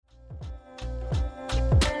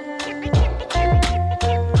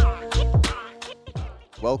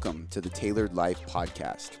Welcome to the Tailored Life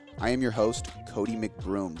Podcast. I am your host, Cody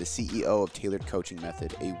McBroom, the CEO of Tailored Coaching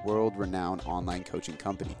Method, a world-renowned online coaching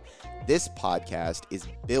company. This podcast is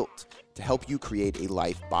built to help you create a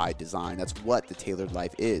life by design. That's what the Tailored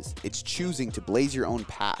Life is. It's choosing to blaze your own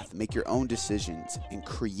path, make your own decisions, and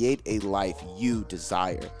create a life you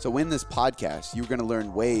desire. So in this podcast, you're going to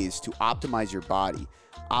learn ways to optimize your body,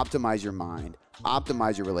 optimize your mind,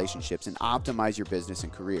 optimize your relationships, and optimize your business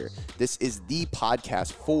and career. This is the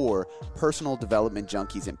podcast for personal development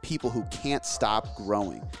junkies and people who can't stop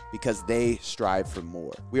growing because they strive for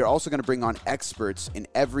more. We are also going to bring on experts in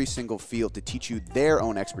every single field to teach you their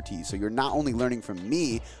own expertise. So you're not only learning from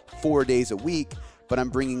me 4 days a week, but I'm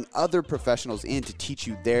bringing other professionals in to teach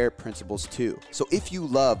you their principles too. So if you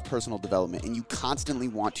love personal development and you constantly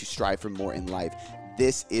want to strive for more in life,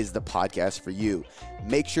 this is the podcast for you.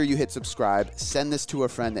 Make sure you hit subscribe, send this to a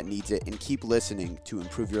friend that needs it, and keep listening to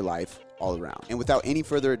improve your life all around. And without any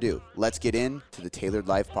further ado, let's get into the Tailored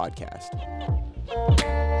Life Podcast.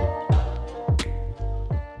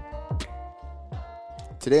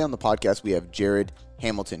 Today on the podcast, we have Jared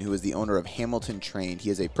Hamilton, who is the owner of Hamilton Trained. He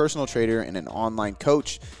is a personal trainer and an online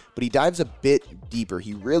coach, but he dives a bit deeper.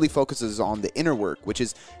 He really focuses on the inner work, which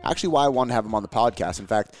is actually why I wanted to have him on the podcast. In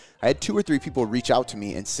fact, I had 2 or 3 people reach out to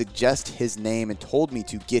me and suggest his name and told me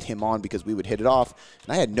to get him on because we would hit it off,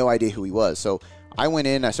 and I had no idea who he was. So I went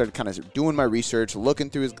in, I started kind of doing my research, looking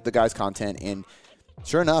through the guy's content, and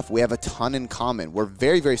sure enough, we have a ton in common. We're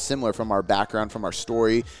very, very similar from our background, from our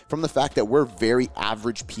story, from the fact that we're very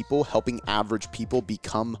average people, helping average people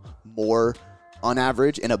become more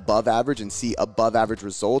unaverage and above average and see above average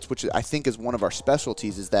results, which I think is one of our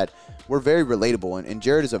specialties, is that we're very relatable. And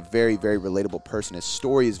Jared is a very, very relatable person. His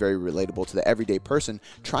story is very relatable to the everyday person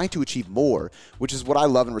trying to achieve more, which is what I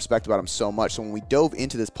love and respect about him so much. So when we dove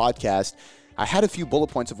into this podcast, I had a few bullet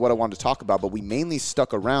points of what I wanted to talk about, but we mainly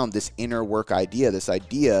stuck around this inner work idea, this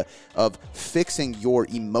idea of fixing your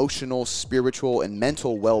emotional, spiritual, and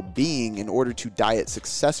mental well-being in order to diet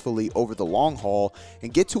successfully over the long haul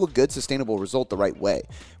and get to a good, sustainable result the right way,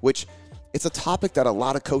 which it's a topic that a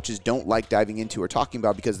lot of coaches don't like diving into or talking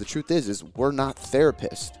about because the truth is we're not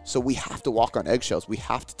therapists. So we have to walk on eggshells. We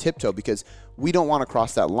have to tiptoe because we don't want to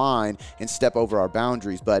cross that line and step over our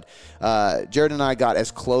boundaries. But Jared and I got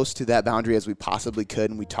as close to that boundary as we possibly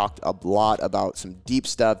could, and we talked a lot about some deep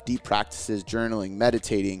stuff, deep practices, journaling,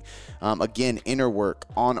 meditating, again, inner work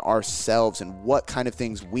on ourselves and what kind of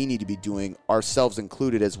things we need to be doing, ourselves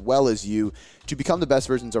included, as well as you, to become the best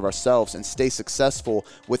versions of ourselves and stay successful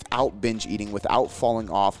without binge eating, without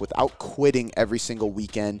falling off, without quitting every single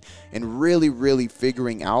weekend, and really, really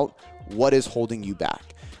figuring out what is holding you back.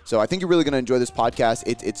 So I think you're really going to enjoy this podcast.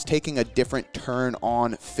 It's taking a different turn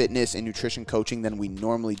on fitness and nutrition coaching than we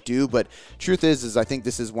normally do. But truth is I think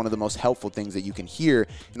this is one of the most helpful things that you can hear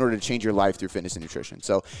in order to change your life through fitness and nutrition.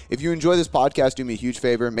 So if you enjoy this podcast, do me a huge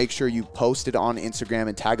favor. Make sure you post it on Instagram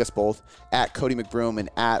and tag us both at Cody McBroom and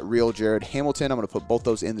at Real Jared Hamilton. I'm going to put both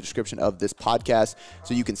those in the description of this podcast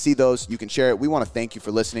so you can see those. You can share it. We want to thank you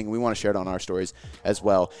for listening. We want to share it on our stories as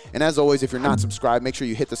well. And as always, if you're not subscribed, make sure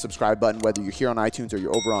you hit the subscribe button, whether you're here on iTunes or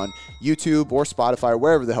you're over on YouTube or Spotify or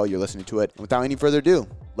wherever the hell you're listening to it. And without any further ado,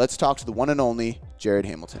 let's talk to the one and only Jared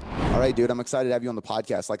Hamilton. All right, dude, I'm excited to have you on the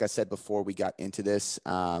podcast. Like I said before we got into this,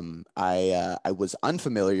 I was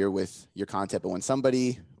unfamiliar with your content, but when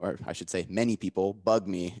somebody, or I should say many people, bug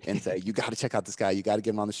me and say, you got to check out this guy, you got to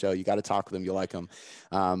get him on the show, you got to talk with him, you'll like him.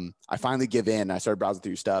 I finally give in. I started browsing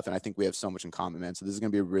through your stuff, and I think we have so much in common, man. So this is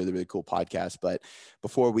going to be a really, really cool podcast. But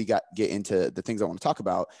before we get into the things I want to talk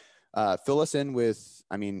about, fill us in with,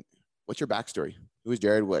 what's your backstory? Who is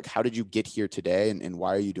Jared? Like, how did you get here today, and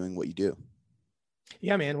why are you doing what you do?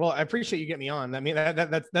 Yeah, man. Well, I appreciate you getting me on. I mean,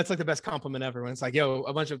 that's like the best compliment ever when it's like, yo,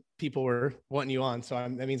 a bunch of people were wanting you on. So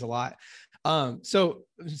that means a lot. So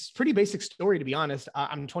it's a pretty basic story, to be honest.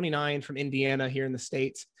 I'm 29 from Indiana here in the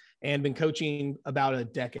States and been coaching about a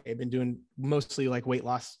decade. I've been doing mostly like weight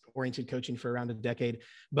loss oriented coaching for around a decade,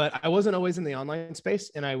 but I wasn't always in the online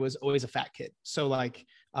space and I was always a fat kid. So like,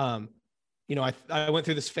 I went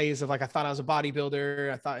through this phase of like, I thought I was a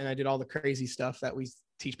bodybuilder. And I did all the crazy stuff that we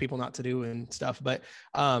teach people not to do and stuff. But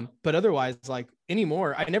otherwise, like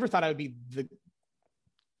anymore, I never thought I would be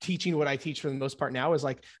teaching what I teach for the most part now. Is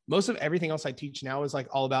like most of everything else I teach now is like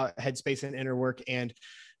all about headspace and inner work and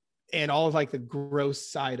all of like the gross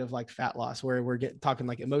side of like fat loss, where we're talking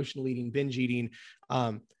like emotional eating, binge eating,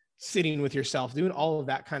 sitting with yourself, doing all of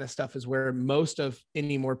that kind of stuff is where most of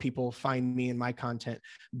any more people find me in my content.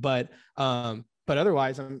 But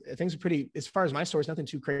otherwise, things are pretty, as far as my story, is nothing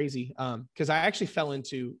too crazy. Cause I actually fell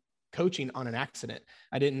into coaching on an accident.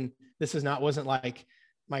 Wasn't like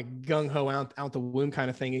my gung ho out the womb kind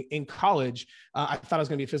of thing. In college, I thought I was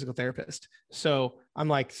going to be a physical therapist. So I'm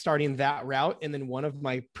like starting that route. And then one of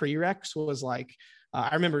my prereqs was like,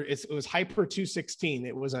 I remember it was Hyper 216.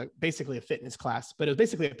 It was basically a fitness class, but it was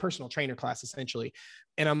basically a personal trainer class essentially.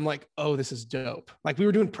 And I'm like, oh, this is dope. Like we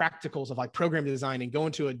were doing practicals of like program design and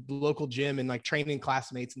going to a local gym and like training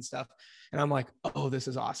classmates and stuff. And I'm like, oh, this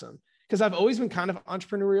is awesome. Because I've always been kind of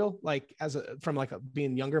entrepreneurial, like from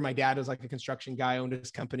being younger. My dad was like a construction guy, owned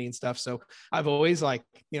his company and stuff. So I've always like,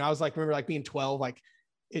 I was like, remember like being 12, like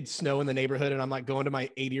it'd snow in the neighborhood and I'm like going to my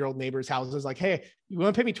 80-year-old neighbor's houses like, hey, you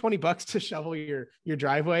want to pay me $20 to shovel your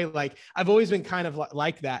driveway? Like I've always been kind of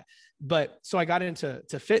like that. But so I got into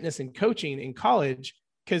fitness and coaching in college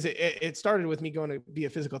because it started with me going to be a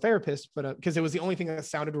physical therapist, but because it was the only thing that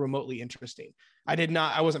sounded remotely interesting.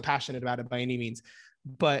 I wasn't passionate about it by any means.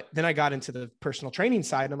 But then I got into the personal training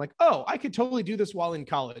side and I'm like, oh, I could totally do this while in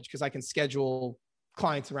college because I can schedule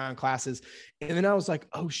clients around classes. And then I was like,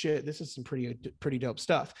 oh shit, this is some pretty dope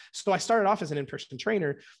stuff. So I started off as an in-person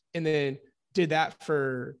trainer and then did that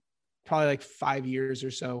for probably like 5 years or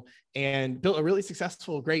so and built a really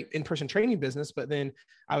successful, great in-person training business. But then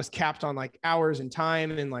I was capped on like hours and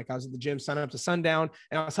time. And like I was at the gym sun up to sundown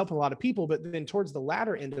and I was helping a lot of people. But then towards the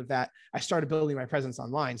latter end of that, I started building my presence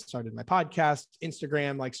online, started my podcast,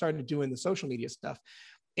 Instagram, like started doing the social media stuff.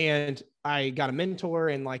 And I got a mentor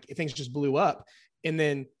and like things just blew up. And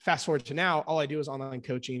then fast forward to now, all I do is online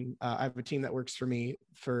coaching. I have a team that works for me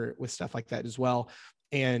with stuff like that as well.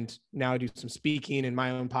 And now I do some speaking and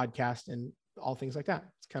my own podcast and all things like that.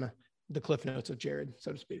 It's kind of the cliff notes of Jared,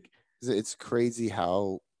 so to speak. It's crazy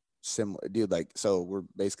how similar, dude. Like, so we're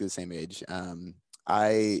basically the same age.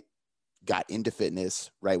 I got into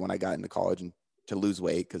fitness right when I got into college and to lose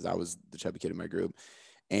weight because I was the chubby kid in my group.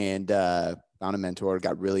 And found a mentor,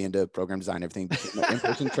 got really into program design, everything, became an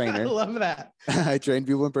in-person trainer. I love that. I trained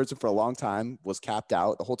people in person for a long time, was capped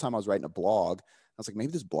out. The whole time I was writing a blog, I was like,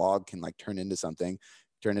 maybe this blog can like turn into something,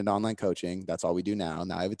 turn into online coaching. That's all we do now.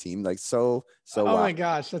 Now I have a team. Like, so. Oh my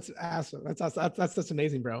gosh, that's awesome. That's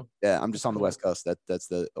amazing, bro. Yeah, I'm just on the West Coast. That's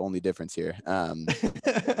the only difference here.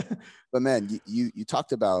 But man, you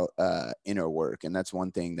talked about inner work, and that's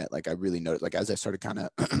one thing that like I really noticed. Like as I started kind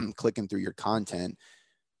of clicking through your content,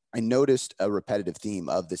 I noticed a repetitive theme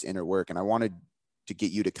of this inner work, and I wanted to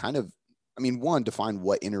get you to kind of, one, define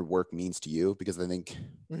what inner work means to you, because I think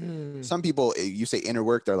some people, you say inner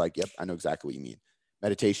work, they're like, yep, I know exactly what you mean.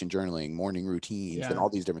 Meditation, journaling, morning routines, and all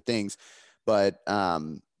these different things. But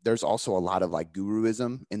there's also a lot of like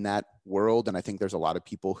guruism in that world. And I think there's a lot of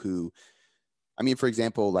people who, for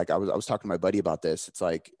example, like I was talking to my buddy about this. It's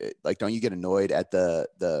like, don't you get annoyed at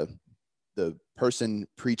the person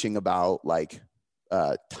preaching about like,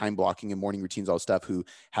 time blocking and morning routines, all stuff, who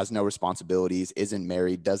has no responsibilities, isn't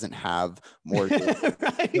married, doesn't have more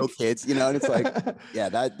right. No kids, and it's like, yeah,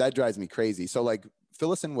 that drives me crazy. So like,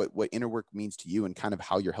 fill us in what inner work means to you and kind of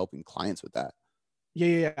how you're helping clients with that.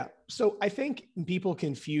 Yeah. So I think people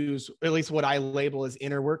confuse, at least what I label as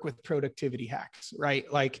inner work, with productivity hacks, right?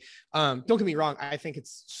 Like, don't get me wrong. I think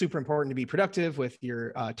it's super important to be productive with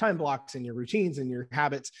your time blocks and your routines and your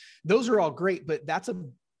habits. Those are all great, but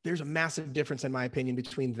there's a massive difference, in my opinion,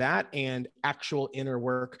 between that and actual inner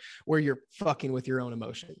work where you're fucking with your own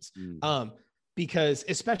emotions. Because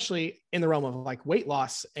especially in the realm of like weight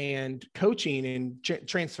loss and coaching and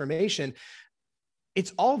transformation,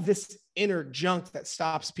 it's all this inner junk that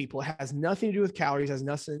stops people. It has nothing to do with calories, has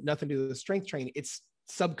nothing to do with strength training. It's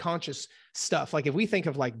subconscious stuff. Like if we think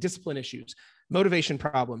of like discipline issues, motivation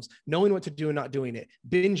problems, knowing what to do and not doing it,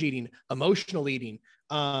 binge eating, emotional eating,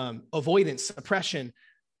 avoidance, suppression,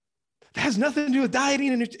 that has nothing to do with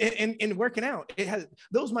dieting and working out.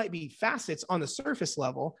 Those might be facets on the surface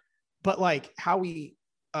level, but like how we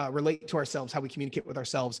relate to ourselves, how we communicate with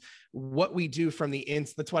ourselves, what we do from the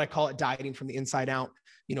that's what I call it, dieting from the inside out,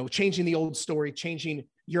 changing the old story, changing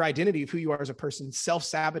your identity of who you are as a person,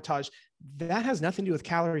 self-sabotage, that has nothing to do with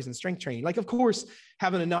calories and strength training. Like, of course,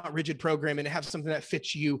 having a not rigid program and have something that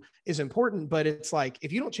fits you is important, but it's like,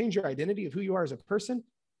 if you don't change your identity of who you are as a person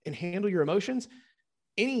and handle your emotions,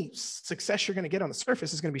 any success you're going to get on the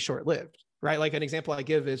surface is going to be short-lived, right? Like an example I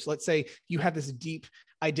give is, let's say you have this deep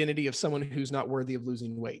identity of someone who's not worthy of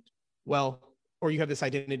losing weight. Well, or you have this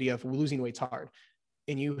identity of losing weight's hard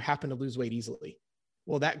and you happen to lose weight easily.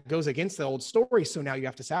 Well, that goes against the old story. So now you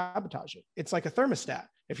have to sabotage it. It's like a thermostat.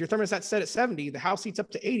 If your thermostat's set at 70, the house heats up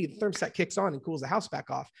to 80, the thermostat kicks on and cools the house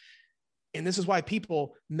back off. And this is why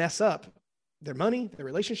people mess up their money, their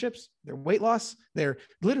relationships, their weight loss,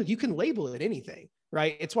 you can label it anything.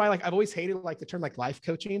 Right. It's why like I've always hated like the term like life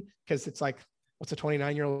coaching, because it's like what's a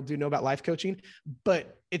 29-year-old dude know about life coaching?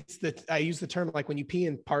 But I use the term, like when you pee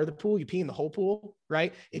in part of the pool, you pee in the whole pool,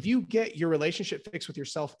 right? If you get your relationship fixed with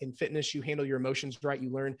yourself in fitness, you handle your emotions right, you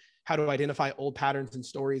learn how to identify old patterns and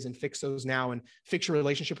stories and fix those now, and fix your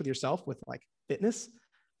relationship with yourself with like fitness,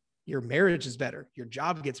 your marriage is better, your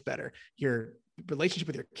job gets better, your relationship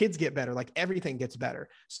with your kids get better, like everything gets better.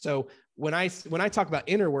 So when I talk about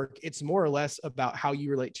inner work, it's more or less about how you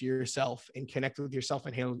relate to yourself and connect with yourself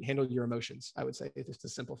and handle your emotions, I would say, just to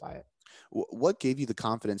simplify it. What gave you the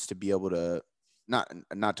confidence to be able to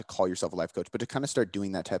not to call yourself a life coach, but to kind of start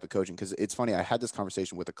doing that type of coaching? Because it's funny, I had this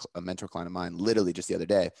conversation with a mentor client of mine literally just the other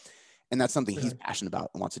day, and that's something he's passionate about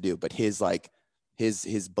and wants to do, but his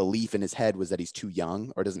belief in his head was that he's too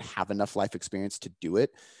young or doesn't have enough life experience to do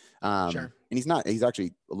it. Sure. And he's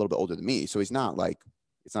actually a little bit older than me. So he's not like,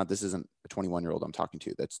 this isn't a 21-year-old I'm talking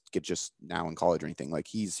to that's just now in college or anything. Like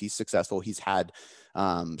he's successful. He's had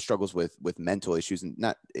struggles with mental issues, and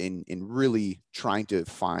not in really trying to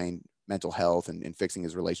find mental health and fixing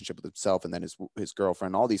his relationship with himself, and then his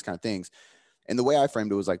girlfriend, all these kind of things. And the way I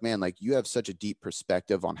framed it was like, man, like you have such a deep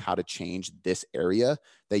perspective on how to change this area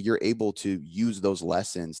that you're able to use those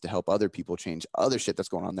lessons to help other people change other shit that's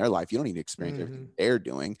going on in their life. You don't need to experience everything they're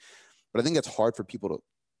doing. But I think it's hard for people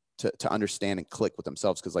to understand and click with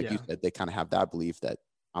themselves. Cause like you said, they kind of have that belief that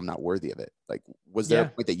I'm not worthy of it. Like, was there a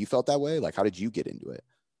point that you felt that way? Like, how did you get into it?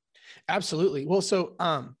 Absolutely. Well, so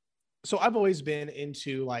I've always been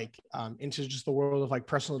into into just the world of like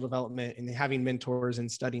personal development and having mentors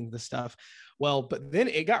and studying the stuff. Well, but then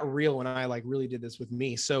it got real when I like really did this with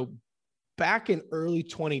me. So back in early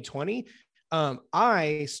 2020,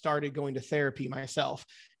 I started going to therapy myself,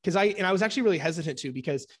 because I was actually really hesitant to,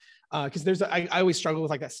 because I always struggle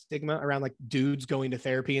with like that stigma around like dudes going to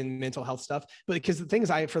therapy and mental health stuff. But because the thing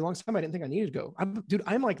is, for a long time, I didn't think I needed to go.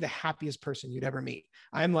 I'm like the happiest person you'd ever meet.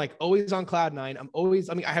 I'm like always on cloud nine.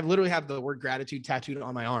 I literally have the word gratitude tattooed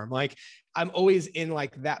on my arm. Like I'm always in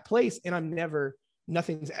like that place, and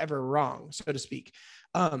nothing's ever wrong, so to speak.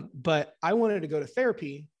 But I wanted to go to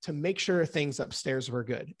therapy to make sure things upstairs were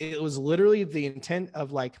good. It was literally the intent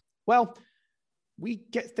of like, well, we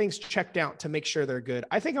get things checked out to make sure they're good.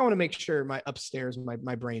 I think I want to make sure my upstairs,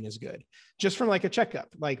 my brain is good, just from like a checkup.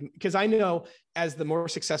 Like, because I know as the more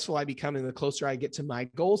successful I become and the closer I get to my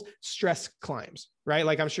goals, stress climbs, right?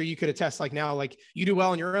 Like I'm sure you could attest, like now, like you do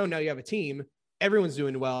well on your own. Now you have a team, everyone's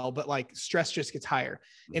doing well, but like stress just gets higher.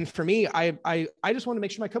 And for me, I just want to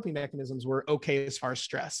make sure my coping mechanisms were okay as far as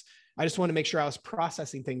stress. I just want to make sure I was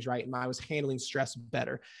processing things right and I was handling stress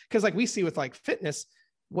better. Because like we see with like fitness,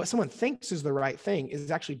 what someone thinks is the right thing is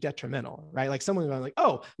actually detrimental, right? Like someone going like,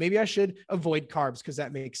 oh, maybe I should avoid carbs because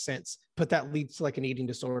that makes sense, but that leads to like an eating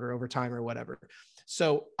disorder over time or whatever.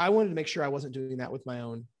 So I wanted to make sure I wasn't doing that with my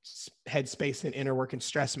own headspace and inner work and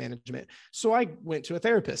stress management. So I went to a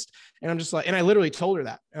therapist, and I'm just like, and I literally told her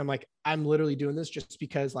that. And I'm like, I'm literally doing this just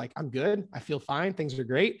because like I'm good. I feel fine. Things are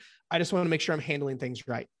great. I just want to make sure I'm handling things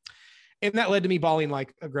right. And that led to me bawling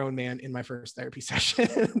like a grown man in my first therapy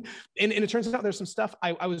session. and it turns out there's some stuff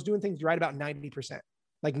I was doing things right about 90%,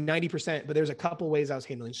 like 90%, but there's a couple ways I was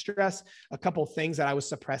handling stress, a couple things that I was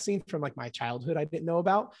suppressing from like my childhood I didn't know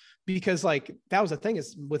about, because like that was the thing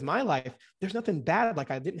is with my life, there's nothing bad.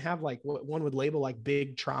 Like I didn't have like what one would label like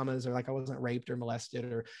big traumas, or like I wasn't raped or molested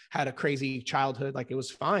or had a crazy childhood. Like it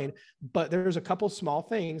was fine, but there's a couple small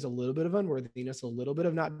things, a little bit of unworthiness, a little bit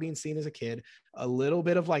of not being seen as a kid, a little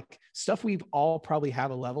bit of like stuff we've all probably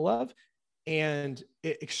have a level of. And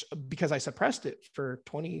because I suppressed it for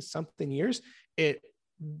 20 something years, it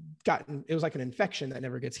was like an infection that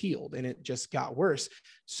never gets healed, and it just got worse.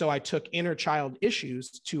 So I took inner child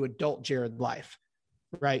issues to adult Jared life.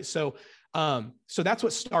 Right. So that's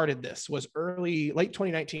what started this, was late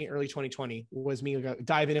 2019, early 2020 was me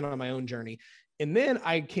diving in on my own journey. And then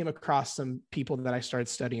I came across some people that I started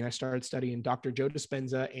studying. I started studying Dr. Joe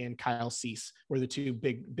Dispenza and Kyle Cease were the two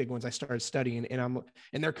big ones I started studying. And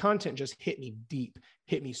their content just hit me deep,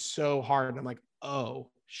 hit me so hard. And I'm like, oh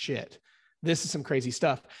shit, this is some crazy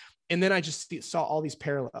stuff. And then I just saw all these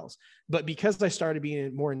parallels. But because I started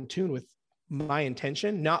being more in tune with my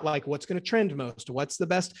intention, not like what's going to trend most, what's the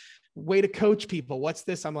best way to coach people, what's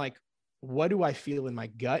this, I'm like, what do I feel in my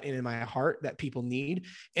gut and in my heart that people need?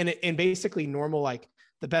 And basically normal, like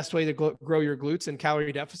the best way to grow your glutes and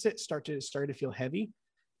calorie deficit started to feel heavy.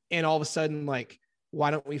 And all of a sudden, like,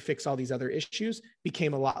 why don't we fix all these other issues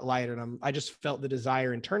became a lot lighter. And I just felt the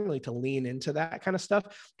desire internally to lean into that kind of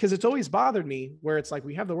stuff, because it's always bothered me where it's like,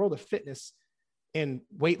 we have the world of fitness and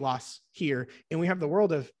weight loss here, and we have the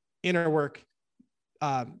world of inner work,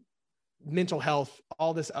 mental health,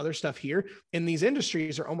 all this other stuff here. And these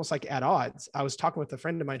industries are almost like at odds. I was talking with a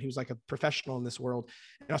friend of mine who's like a professional in this world,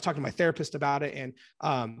 and I was talking to my therapist about it, and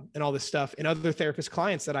all this stuff, and other therapist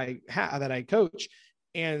clients that I coach,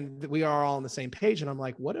 and we are all on the same page. And I'm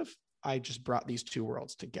like, what if I just brought these two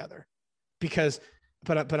worlds together? Because,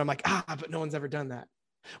 but I'm like, but no one's ever done that.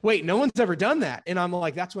 Wait, no one's ever done that. And I'm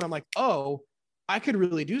like, that's when I'm like, oh, I could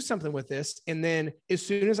really do something with this. And then as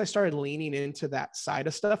soon as I started leaning into that side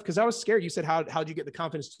of stuff, because I was scared. You said, how'd you get the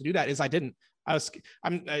confidence to do that? Is I didn't. I'm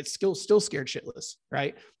still scared shitless,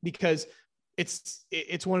 right? Because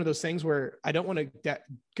it's one of those things where I don't want to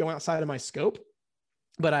go outside of my scope,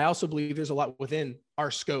 but I also believe there's a lot within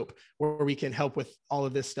our scope where we can help with all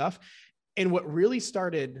of this stuff. And what really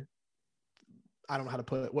started, I don't know how to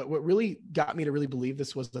put it, what really got me to really believe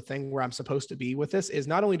this was the thing where I'm supposed to be with this is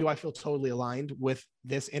not only do I feel totally aligned with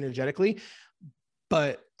this energetically,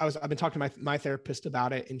 but I've been talking to my therapist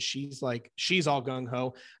about it, and she's all gung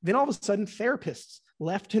ho. Then all of a sudden therapists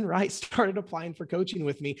left and right started applying for coaching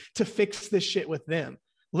with me to fix this shit with them.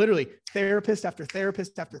 Literally therapist after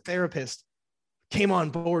therapist after therapist came on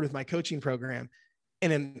board with my coaching program.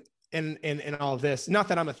 And all of this, not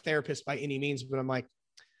that I'm a therapist by any means, but I'm like,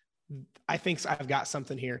 I think I've got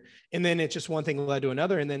something here. And then it's just one thing led to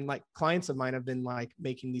another. And then like clients of mine have been like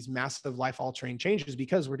making these massive life altering changes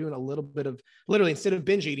because we're doing a little bit of literally, instead of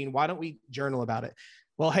binge eating, why don't we journal about it?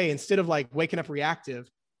 Well, hey, instead of like waking up reactive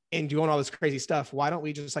and doing all this crazy stuff, why don't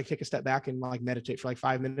we just like take a step back and like meditate for like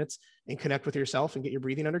 5 minutes and connect with yourself and get your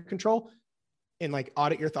breathing under control and like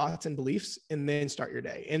audit your thoughts and beliefs and then start your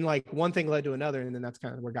day. And like one thing led to another. And then that's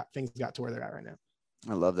kind of where things got to where they're at right now.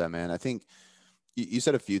 I love that, man. I think you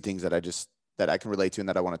said a few things that I can relate to and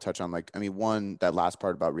that I want to touch on. Like, I mean, one, that last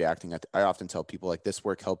part about reacting, I often tell people like this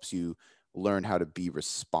work helps you learn how to be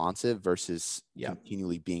responsive versus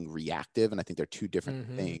continually being reactive. And I think they're two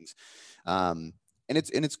different things. And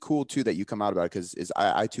it's cool too that you come out about it, because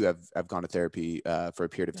I too have gone to therapy for a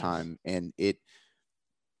period of time, and it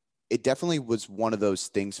definitely was one of those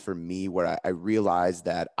things for me where I realized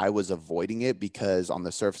that I was avoiding it because on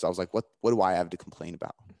the surface I was like, what do I have to complain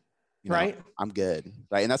about? You know, right. I'm good.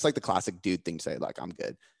 Right. And that's like the classic dude thing to say, like, I'm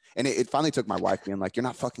good. And it finally took my wife being like, you're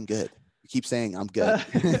not fucking good. You keep saying I'm good.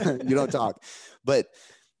 You don't talk. But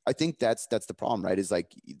I think that's the problem, right? Is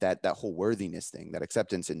like that whole worthiness thing, that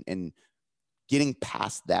acceptance, and getting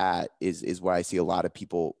past that is why I see a lot of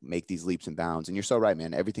people make these leaps and bounds. And you're so right,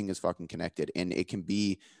 man. Everything is fucking connected. And it can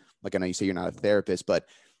be like, I know you say you're not a therapist, but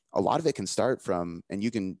a lot of it can start from, and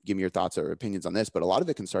you can give me your thoughts or opinions on this, but a lot of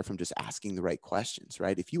it can start from just asking the right questions,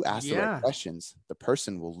 right? If you ask the right questions, the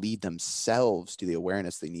person will lead themselves to the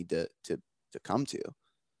awareness they need to come to.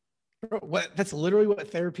 That's literally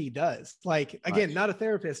what therapy does. Like, again, not a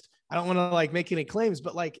therapist. I don't want to like make any claims,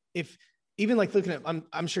 but like, if even like looking at,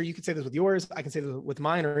 I'm sure you could say this with yours, I can say this with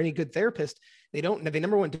mine, or any good therapist, they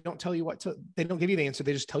number one, don't tell you they don't give you the answer.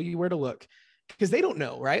 They just tell you where to look. Because they don't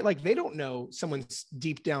know, right? Like they don't know someone's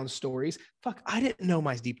deep down stories. Fuck, I didn't know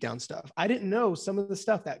my deep down stuff. I didn't know some of the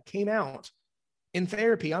stuff that came out in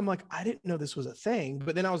therapy. I'm like, I didn't know this was a thing.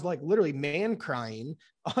 But then I was like literally man crying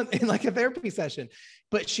in like a therapy session.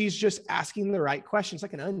 But she's just asking the right questions,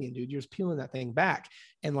 like an onion, dude. You're just peeling that thing back.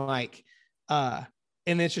 And like,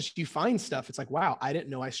 and it's just, you find stuff. It's like, wow, I didn't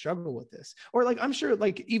know I struggle with this. Or like, I'm sure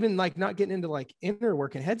like, even like not getting into like inner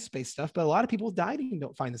work and headspace stuff, but a lot of people with dieting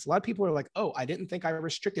don't find this. A lot of people are like, oh, I didn't think I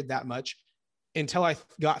restricted that much until I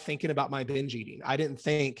got thinking about my binge eating. I didn't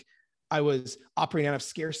think I was operating out of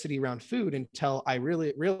scarcity around food until I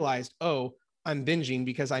really realized, oh, I'm binging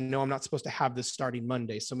because I know I'm not supposed to have this starting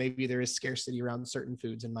Monday. So maybe there is scarcity around certain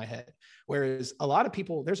foods in my head. Whereas a lot of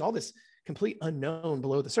people, there's all this complete unknown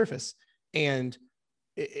below the surface. And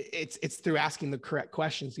it's through asking the correct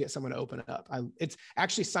questions to get someone to open up. It's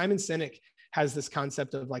actually, Simon Sinek has this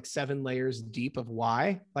concept of like 7 layers deep of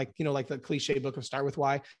why, like, you know, like the cliche book of Start With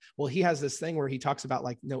Why. Well, he has this thing where he talks about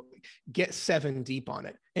like, no, get 7 deep on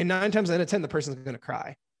it. And 9 times out of 10, the person's going to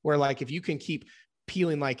cry. Where like, if you can keep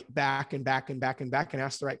peeling like back and back and back and back and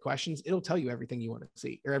ask the right questions, it'll tell you everything you want to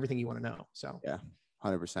see or everything you want to know. So yeah,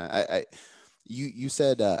 100%. You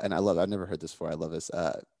said, and I've never heard this before. I love this.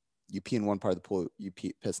 You pee in one part of the pool, you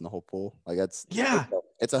piss in the whole pool. Like it's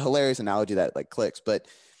a hilarious analogy that like clicks. But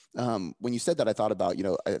when you said that, I thought about, you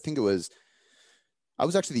know, I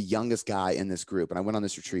was actually the youngest guy in this group, and I went on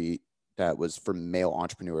this retreat that was for male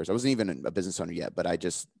entrepreneurs. I wasn't even a business owner yet, but I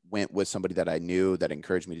just went with somebody that I knew that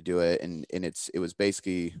encouraged me to do it. And it was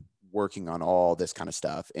basically working on all this kind of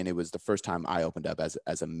stuff. And it was the first time I opened up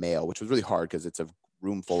as a male, which was really hard because it's a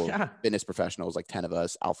room full of fitness professionals, like 10 of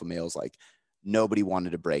us, alpha males, like nobody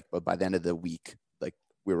wanted to break. But by the end of the week, like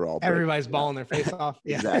we were all everybody's balling their face off.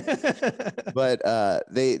 Yeah. Exactly. But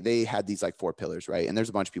they had these like 4 pillars, right? And there's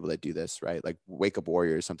a bunch of people that do this, right? Like Wake Up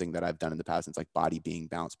Warrior is something that I've done in the past. It's like body, being,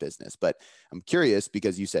 balance, business. But I'm curious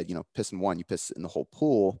because you said, piss in one, you piss in the whole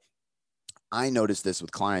pool. I noticed this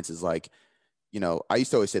with clients is like, I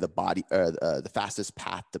used to always say the fastest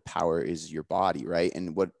path to power is your body, right?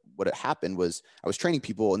 And what had happened was I was training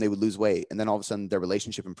people and they would lose weight, and then all of a sudden their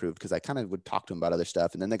relationship improved because I kind of would talk to them about other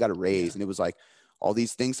stuff, and then they got a raise, and it was like all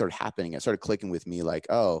these things started happening. It started clicking with me, like,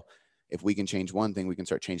 oh, if we can change one thing, we can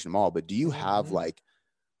start changing them all. But do you have like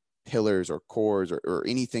pillars or cores or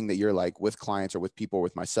anything that you're like with clients or with people or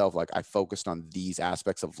with myself? Like I focused on these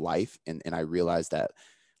aspects of life, and I realized that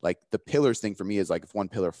like the pillars thing for me is like if one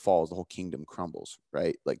pillar falls, the whole kingdom crumbles,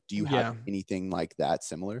 right? Like, do you have anything like that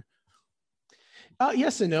similar?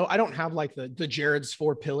 Yes and no. I don't have like the Jared's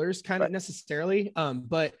 4 pillars kind of necessarily.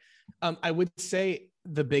 But I would say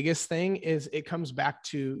the biggest thing is it comes back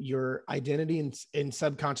to your identity and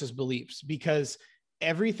subconscious beliefs, because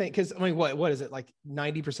everything, because I mean, what is it, like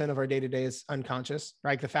 90% of our day-to-day is unconscious,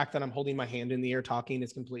 right? The fact that I'm holding my hand in the air talking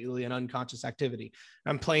is completely an unconscious activity.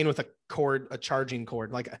 I'm playing with a charging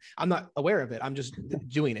cord. Like I'm not aware of it. I'm just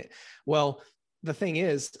doing it. Well, the thing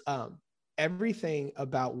is, everything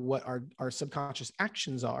about what our subconscious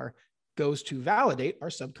actions are goes to validate our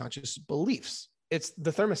subconscious beliefs. It's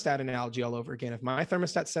the thermostat analogy all over again. If my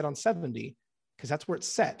thermostat's set on 70, because that's where it's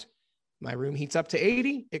set, my room heats up to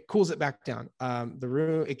 80, it cools it back down. The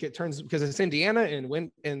room, it turns, because it's Indiana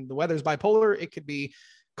and the weather's bipolar, it could be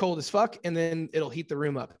cold as fuck, and then it'll heat the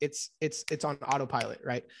room up. It's on autopilot,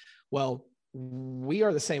 right? Well, we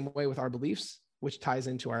are the same way with our beliefs, which ties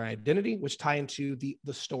into our identity, which tie into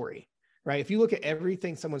the story, right? If you look at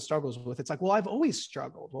everything someone struggles with, it's like, well, I've always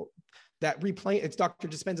struggled. Well, that replay, it's Dr.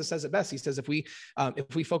 Dispenza says it best. He says, if we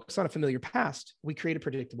focus on a familiar past, we create a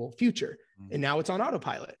predictable future. And now it's on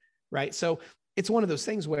autopilot, right? So it's one of those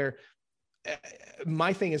things where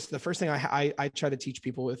my thing is, the first thing I try to teach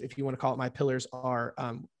people, if you want to call it my pillars, are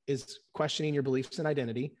is questioning your beliefs and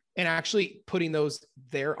identity, and actually putting those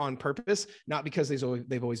there on purpose, not because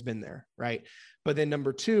they've always been there, right? But then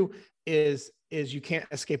number 2 is you can't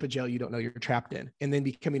escape a jail you don't know you're trapped in, and then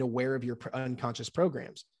becoming aware of your unconscious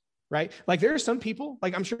programs, right? Like there are some people,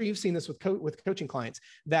 like I'm sure you've seen this with coaching clients,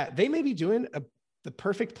 that they may be doing the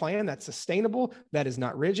perfect plan that's sustainable, that is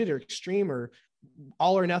not rigid or extreme or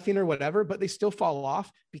all or nothing or whatever, but they still fall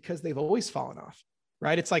off because they've always fallen off,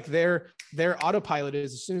 right? It's like their autopilot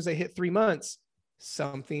is, as soon as they hit 3 months,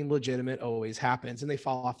 something legitimate always happens, and they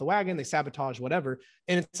fall off the wagon, they sabotage whatever.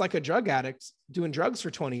 And it's like a drug addict doing drugs for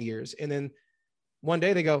 20 years. And then one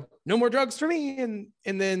day they go, no more drugs for me. And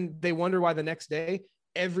then they wonder why the next day,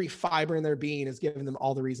 every fiber in their being is giving them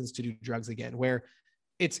all the reasons to do drugs again, where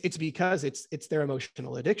it's because it's their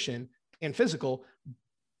emotional addiction and physical.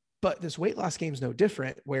 But this weight loss game is no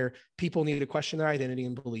different, where people need to question their identity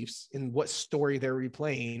and beliefs and what story they're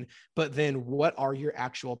replaying. But then what are your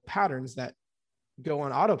actual patterns that go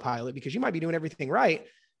on autopilot? Because you might be doing everything right,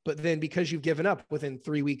 but then because you've given up within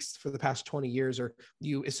 3 weeks for the past 20 years, or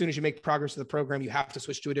as soon as you make progress with the program, you have to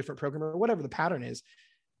switch to a different program, or whatever the pattern is,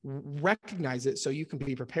 recognize it so you can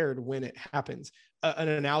be prepared when it happens. An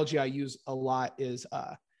analogy I use a lot is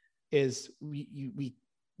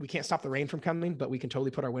we can't stop the rain from coming, but we can totally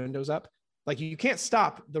put our windows up. Like you can't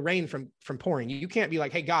stop the rain from pouring. You can't be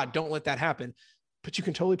like, hey, God, don't let that happen. But you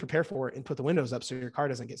can totally prepare for it and put the windows up so your car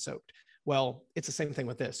doesn't get soaked. Well, it's the same thing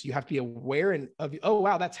with this. You have to be aware of, oh,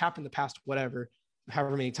 wow, that's happened the past, however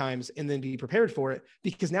many times, and then be prepared for it,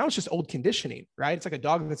 because now it's just old conditioning, right? It's like a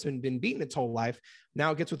dog that's been beaten its whole life.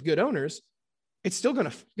 Now it gets with good owners. It's still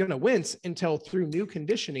going to wince until through new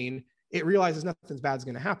conditioning, it realizes nothing's bad is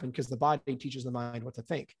going to happen, because the body teaches the mind what to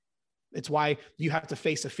think. It's why you have to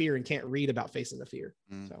face a fear and can't read about facing the fear.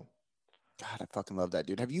 So, God, I fucking love that,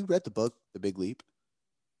 dude. Have you read the book, The Big Leap?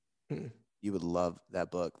 You would love that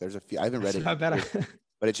book. There's a few, I haven't read it,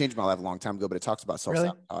 but it changed my life a long time ago, but it talks about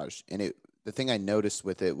self-sabotage. Really? And the thing I noticed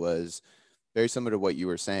with it was very similar to what you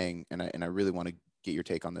were saying. And I really want to get your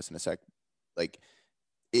take on this in a sec. Like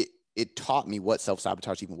it taught me what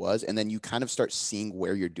self-sabotage even was. And then you kind of start seeing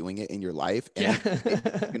where you're doing it in your life. And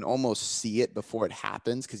you can almost see it before it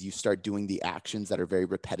happens, because you start doing the actions that are very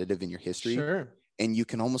repetitive in your history. Sure. And you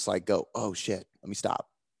can almost like go, oh shit, let me stop,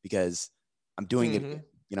 because I'm doing it,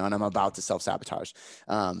 and I'm about to self-sabotage.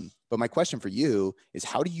 But my question for you is,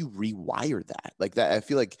 how do you rewire that? Like that, I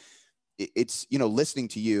feel like it's, listening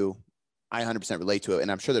to you, I 100% relate to it. And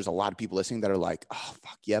I'm sure there's a lot of people listening that are like, oh,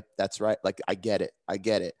 fuck, yep, that's right. Like, I get it.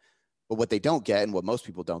 But what they don't get, and what most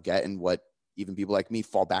people don't get, and what even people like me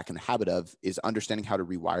fall back in the habit of, is understanding how to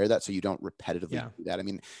rewire that so you don't repetitively do that. I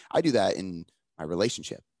mean, I do that in my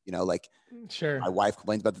relationship. You know, like Sure. my wife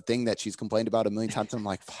complains about the thing that she's complained about a million times. And I'm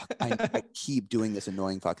like, fuck, I keep doing this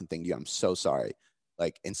annoying fucking thing to you. I'm so sorry.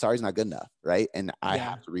 Like, and sorry's not good enough. Right. And I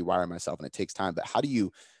have to rewire myself, and it takes time. But how do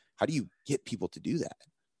you get people to do that?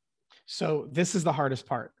 So this is the hardest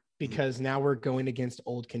part, because now we're going against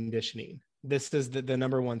old conditioning. This is the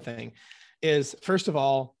number one thing is, first of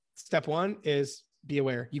all, step one is be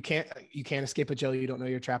aware. You can't escape a jail you don't know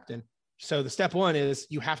you're trapped in. So the step one is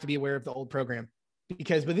you have to be aware of the old program,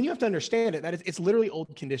 but then you have to understand it, that it's literally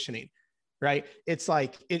old conditioning, right? It's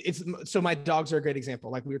like, so my dogs are a great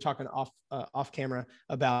example. Like we were talking off camera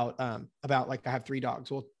about like, I have 3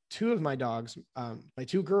 dogs. Well, 2 of my dogs, my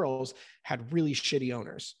 2 girls, had really shitty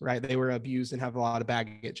owners, right? They were abused and have a lot of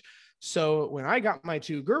baggage. So when I got my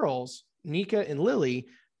 2 girls, Nika and Lily,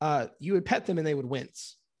 you would pet them and they would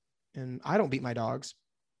wince. And I don't beat my dogs,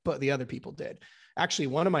 but the other people did. Actually,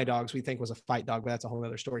 one of my dogs we think was a fight dog, but that's a whole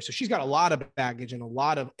other story. So she's got a lot of baggage and a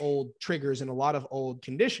lot of old triggers and a lot of old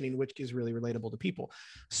conditioning, which is really relatable to people.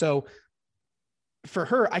 So for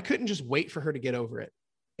her, I couldn't just wait for her to get over it.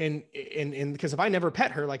 And because if I never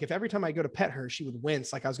pet her, like if every time I go to pet her, she would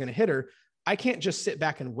wince like I was going to hit her, I can't just sit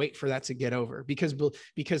back and wait for that to get over,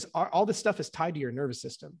 because all this stuff is tied to your nervous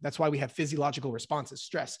system. That's why we have physiological responses,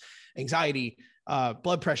 stress, anxiety,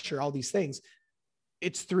 blood pressure, all these things.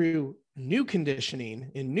 It's through new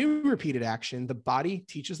conditioning and new repeated action. The body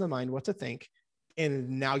teaches the mind what to think, and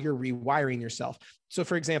now you're rewiring yourself. So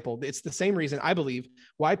for example, it's the same reason I believe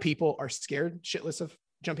why people are scared shitless of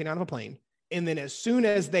jumping out of a plane. And then as soon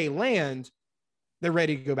as they land, they're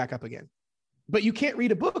ready to go back up again. But you can't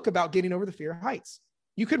read a book about getting over the fear of heights.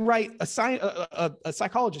 You could write a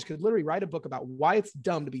psychologist could literally write a book about why it's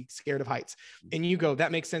dumb to be scared of heights. And you go,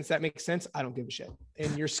 that makes sense. That makes sense. I don't give a shit.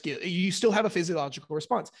 And you still have a physiological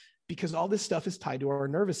response, because all this stuff is tied to our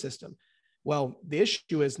nervous system. Well, the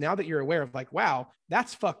issue is now that you're aware of like, wow,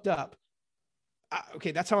 that's fucked up.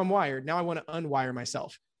 Okay. That's how I'm wired. Now I want to unwire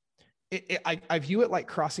myself. I view it like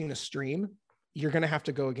crossing a stream. You're going to have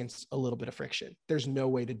to go against a little bit of friction. There's no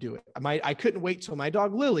way to do it. I couldn't wait till my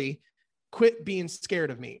dog Lily quit being scared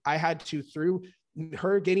of me. I had to, through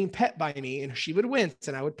her getting pet by me, and she would wince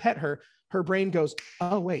and I would pet her. Her brain goes,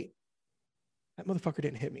 oh, wait, that motherfucker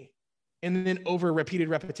didn't hit me. And then over repeated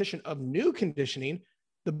repetition of new conditioning,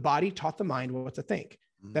 the body taught the mind what to think.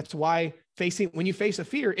 Mm-hmm. That's why when you face a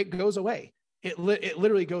fear, it goes away. It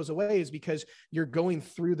literally goes away, is because you're going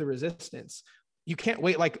through the resistance. You can't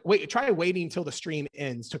try waiting until the stream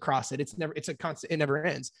ends to cross it. It's a constant, it never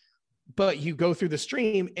ends. But you go through the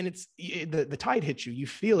stream and the tide hits you, you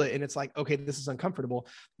feel it. And it's like, okay, this is uncomfortable.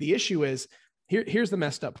 The issue is here's the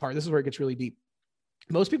messed up part. This is where it gets really deep.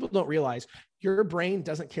 Most people don't realize your brain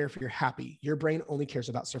doesn't care if you're happy. Your brain only cares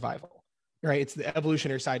about survival, right? It's the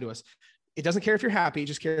evolutionary side to us. It doesn't care if you're happy. It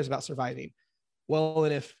just cares about surviving. Well,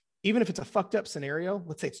 and even if it's a fucked up scenario,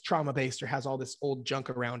 let's say it's trauma-based or has all this old junk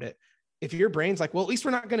around it. If your brain's like, well, at least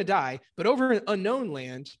we're not going to die, but over an unknown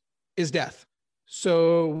land is death.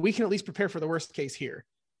 So we can at least prepare for the worst case here.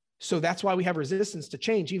 So that's why we have resistance to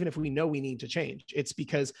change, even if we know we need to change. It's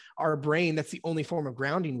because our brain, that's the only form of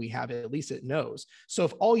grounding we have, at least it knows. So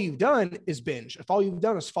if all you've done is binge, if all you've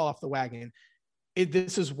done is fall off the wagon,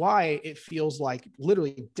 this is why it feels like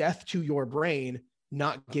literally death to your brain,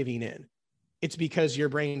 not giving in. It's because your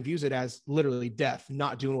brain views it as literally death,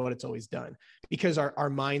 not doing what it's always done, because our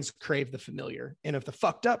minds crave the familiar. And if the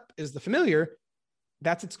fucked up is the familiar,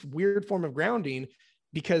 that's its weird form of grounding,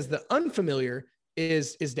 because the unfamiliar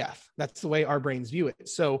is death. That's the way our brains view it.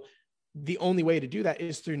 So the only way to do that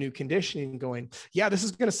is through new conditioning, going, yeah, this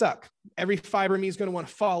is going to suck. Every fiber of me is going to want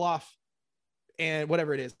to fall off. And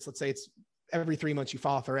whatever it is, let's say it's every 3 months you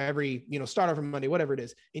fall off, or every, start over Monday, whatever it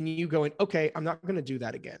is. And you going, okay, I'm not going to do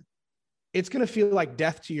that again. It's going to feel like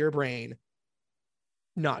death to your brain,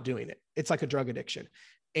 not doing it. It's like a drug addiction.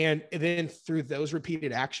 And then through those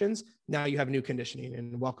repeated actions, now you have new conditioning,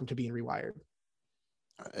 and welcome to being rewired.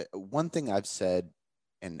 One thing I've said,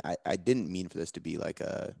 and I didn't mean for this to be like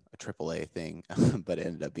a AAA thing, but it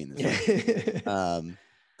ended up being this.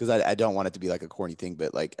 Because I don't want it to be like a corny thing,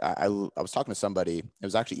 but like I was talking to somebody, it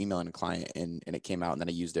was actually emailing a client, and it came out, and then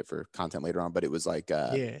I used it for content later on, but it was like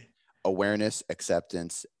awareness,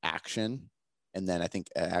 acceptance, action. And then I think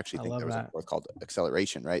there was a fourth called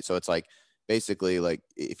acceleration, right? So it's like, basically, like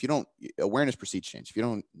if you don't, awareness precedes change. If you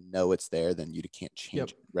don't know it's there, then you can't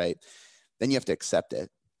change it, right? Then you have to accept it,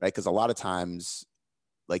 right? Because a lot of times,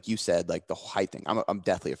 like you said, like the height thing, I'm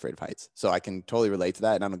deathly afraid of heights. So I can totally relate to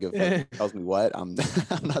that. And I don't give a fuck who tells me what. I'm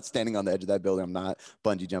not standing on the edge of that building. I'm not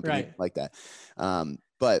bungee jumping like that.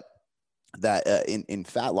 But that in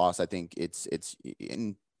fat loss, I think it's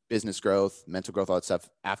in business growth, mental growth, all that stuff.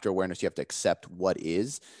 After awareness, you have to accept what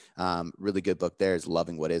is. Really good book there is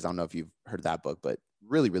Loving What Is. I don't know if you've heard of that book, but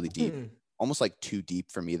really, really deep. Almost like too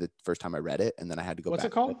deep for me the first time I read it. And then I had to go back. What's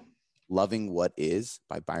it called? Loving What Is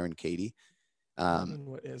by Byron Katie. Loving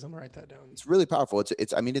What Is. I'm gonna write that down. It's really powerful.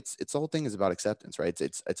 It's the whole thing is about acceptance, right?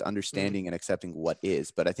 It's understanding and accepting what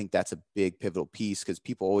is. But I think that's a big pivotal piece, because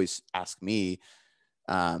people always ask me,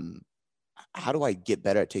 how do I get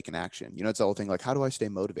better at taking action? You know, it's the whole thing, like, how do I stay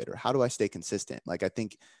motivated, or how do I stay consistent? Like, I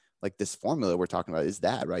think like this formula we're talking about is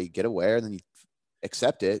that, right? You get aware, then you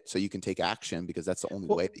accept it so you can take action, because that's the only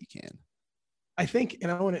way that you can. I think,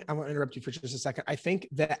 and I want to interrupt you for just a second. I think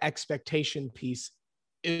the expectation piece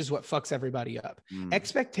is what fucks everybody up.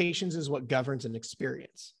 Expectations is what governs an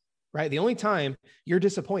experience, right? The only time you're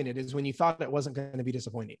disappointed is when you thought it wasn't going to be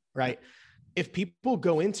disappointing, right? If people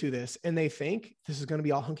go into this and they think this is going to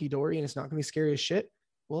be all hunky dory and it's not going to be scary as shit,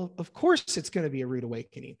 well, of course it's going to be a rude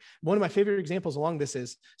awakening. One of my favorite examples along this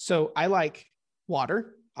is, so I like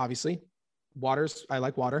water, obviously. I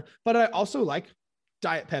like water, but I also like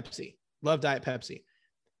Diet Pepsi. Love Diet Pepsi.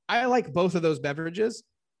 I like both of those beverages,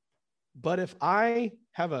 but if I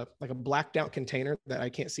have a blacked out container that I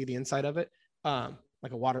can't see the inside of it,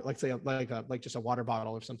 like a water, like say like just a water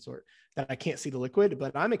bottle of some sort that I can't see the liquid,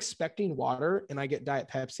 but I'm expecting water and I get Diet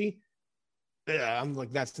Pepsi, I'm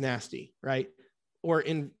like, that's nasty, right? Or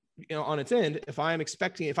on its end, if I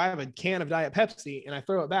have a can of Diet Pepsi and I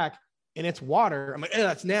throw it back and it's water, I'm like,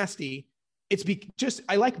 that's nasty.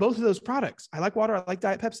 I like both of those products. I like water, I like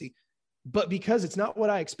Diet Pepsi. But because it's not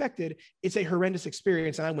what I expected, it's a horrendous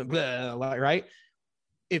experience. And I went, blah, right?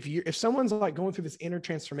 If someone's like going through this inner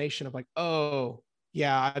transformation of like, oh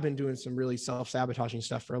yeah, I've been doing some really self-sabotaging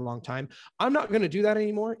stuff for a long time, I'm not going to do that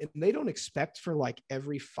anymore. And they don't expect for like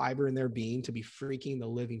every fiber in their being to be freaking the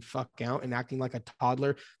living fuck out and acting like a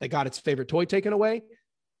toddler that got its favorite toy taken away.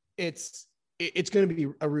 It's going to be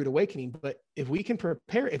a rude awakening. But if we can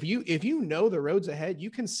prepare, if you know the roads ahead,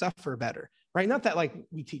 you can suffer better. Right? Not that like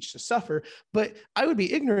we teach to suffer, but I would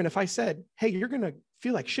be ignorant if I said, hey, you're going to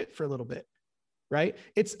feel like shit for a little bit. Right?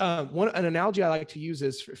 It's an analogy I like to use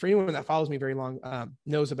is for anyone that follows me very long,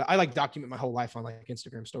 knows about, I like document my whole life on like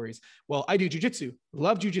Instagram stories. Well, I do jujitsu,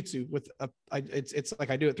 love jujitsu it's like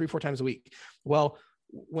I do it 3-4 times a week. Well,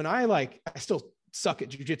 when I still suck at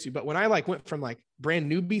jujitsu, but when I went from like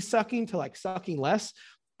brand newbie sucking to like sucking less,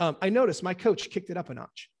 I noticed my coach kicked it up a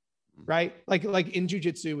notch. Right? Like in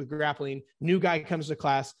jujitsu with grappling, new guy comes to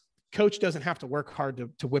class, coach doesn't have to work hard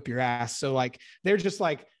to whip your ass. So like, they're just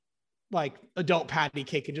like adult patty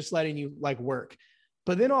cake and just letting you like work.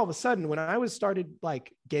 But then all of a sudden, when I started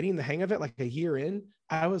like getting the hang of it, like a year in,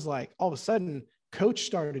 I was like, all of a sudden coach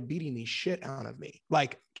started beating the shit out of me,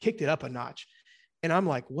 like kicked it up a notch. And I'm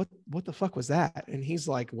like, what the fuck was that? And he's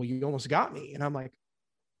like, well, you almost got me. And I'm like,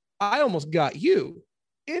 I almost got you.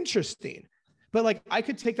 Interesting. But like, I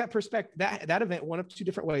could take that perspective, that event one of two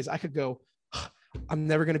different ways. I could go, I'm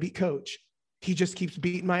never going to beat coach. He just keeps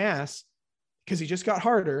beating my ass because he just got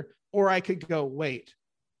harder. Or I could go, wait,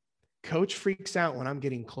 coach freaks out when I'm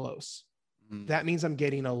getting close. That means I'm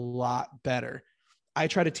getting a lot better. I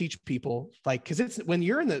try to teach people because it's when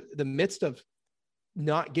you're in the midst of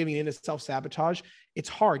not giving in to self-sabotage, it's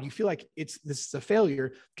hard. You feel like this is a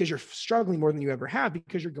failure because you're struggling more than you ever have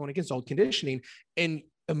because you're going against old conditioning. And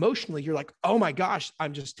emotionally, you're like, oh my gosh,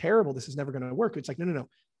 I'm just terrible. This is never going to work. It's like, no.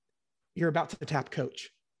 You're about to tap coach.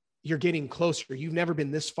 You're getting closer. You've never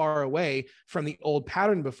been this far away from the old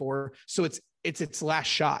pattern before. So it's its last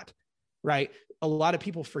shot, right? A lot of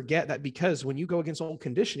people forget that because when you go against old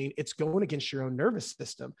conditioning, it's going against your own nervous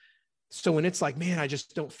system. So when it's like, man, I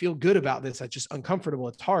just don't feel good about this. It's just uncomfortable.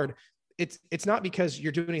 It's hard. It's not because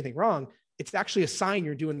you're doing anything wrong. It's actually a sign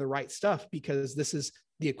you're doing the right stuff because this is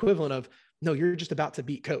the equivalent of, no, you're just about to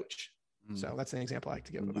beat coach. So that's an example I like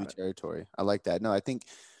to give about territory. I like that. No, I think,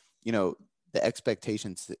 the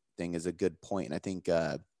expectations thing is a good point. And I think,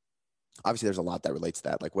 obviously there's a lot that relates to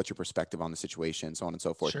that. Like what's your perspective on the situation, so on and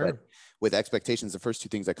so forth. Sure. But with expectations, the first two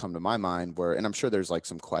things that come to my mind were, and I'm sure there's like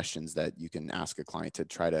some questions that you can ask a client to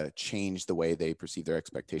try to change the way they perceive their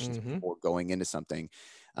expectations before going into something.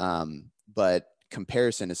 But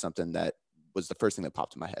comparison is something that was the first thing that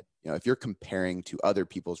popped in my head. If you're comparing to other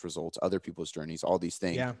people's results, other people's journeys, all these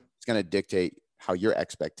things, it's going to dictate how your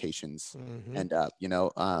expectations end up,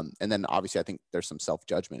 and then obviously I think there's some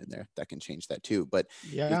self-judgment in there that can change that too. But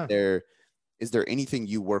is there anything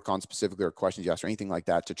you work on specifically or questions you ask or anything like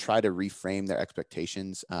that to try to reframe their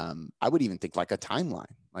expectations? I would even think like a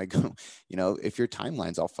timeline, like, if your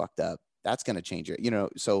timeline's all fucked up, that's going to change it,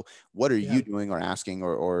 so what are you doing or asking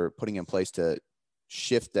or putting in place to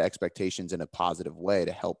shift the expectations in a positive way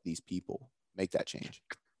to help these people make that change?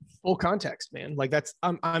 Full context, man. Like that's,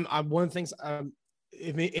 I'm one of the things,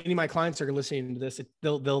 if any of my clients are listening to this,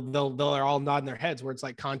 they'll are all nodding their heads where it's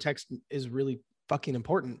like context is really fucking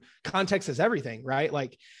important. Context is everything, right?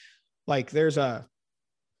 Like there's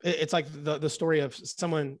it's like the story of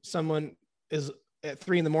someone is at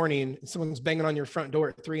 3 a.m. someone's banging on your front door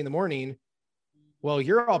at 3 a.m. Well,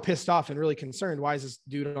 you're all pissed off and really concerned. Why is this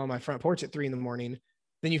dude on my front porch at 3 a.m?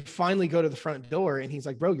 Then you finally go to the front door and he's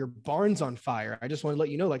like, bro, your barn's on fire. I just want to let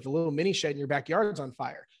you know, like the little mini shed in your backyard's on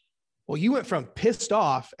fire. Well, you went from pissed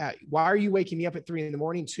off at why are you waking me up at 3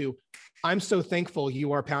 a.m. to I'm so thankful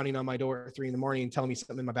you are pounding on my door at 3 a.m. and telling me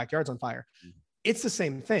something in my backyard's on fire. It's the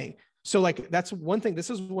same thing. So like, that's one thing. This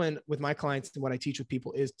is when with my clients and what I teach with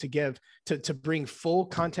people is to bring full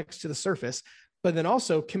context to the surface, but then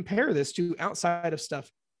also compare this to outside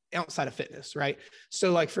of fitness. Right.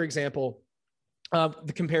 So like, for example,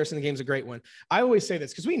 the comparison of the game is a great one. I always say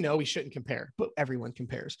this because we know we shouldn't compare, but everyone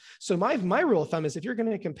compares. So my rule of thumb is if you're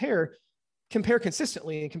going to compare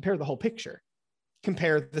consistently and compare the whole picture,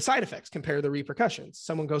 compare the side effects, compare the repercussions.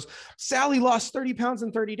 Someone goes, Sally lost 30 pounds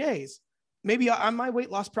in 30 days. Maybe my weight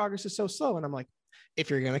loss progress is so slow. And I'm like, if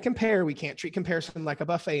you're going to compare, we can't treat comparison like a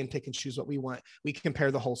buffet and pick and choose what we want. We compare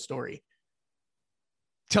the whole story.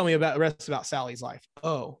 Tell me about the rest about Sally's life.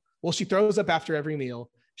 Oh, well, she throws up after every meal.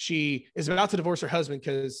 She is about to divorce her husband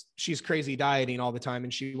because she's crazy dieting all the time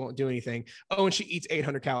and she won't do anything. Oh, and she eats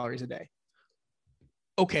 800 calories a day.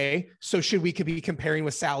 Okay, so should we be comparing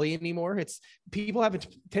with Sally anymore? It's people have a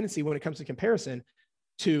tendency when it comes to comparison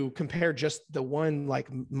to compare just the one like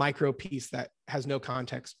micro piece that has no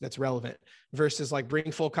context that's relevant versus like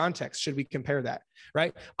bring full context. Should we compare that?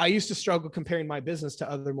 Right. I used to struggle comparing my business to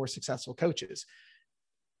other more successful coaches.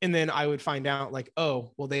 And then I would find out like,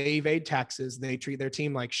 oh, well, they evade taxes. They treat their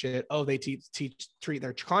team like shit. Oh, they treat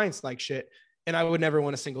their clients like shit. And I would never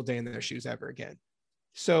want a single day in their shoes ever again.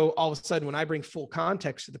 So all of a sudden, when I bring full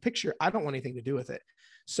context to the picture, I don't want anything to do with it.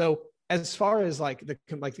 So as far as like the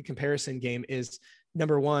comparison game is,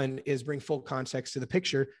 number one is bring full context to the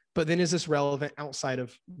picture, but then is this relevant outside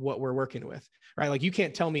of what we're working with, right? Like you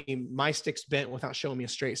can't tell me my stick's bent without showing me a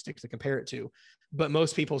straight stick to compare it to, but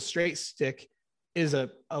most people's straight stick is a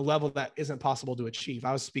level that isn't possible to achieve.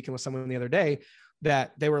 I was speaking with someone the other day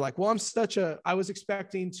that they were like, well, I was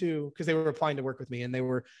expecting to, cause they were applying to work with me and they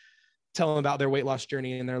were telling about their weight loss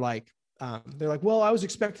journey. And they're like, well, I was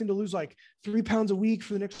expecting to lose like 3 pounds a week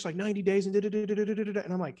for the next like 90 days. And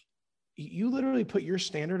I'm like, you literally put your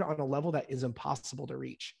standard on a level that is impossible to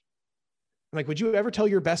reach. I'm like, would you ever tell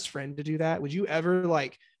your best friend to do that? Would you ever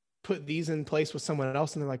like put these in place with someone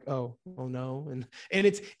else? And they're like, oh no. And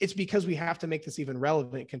it's because we have to make this even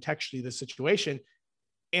relevant contextually, the situation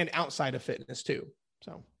and outside of fitness too.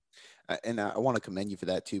 So, and I want to commend you for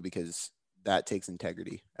that too, because that takes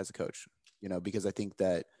integrity as a coach, because I think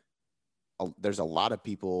that there's a lot of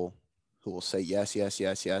people who will say yes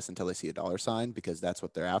until they see a dollar sign because that's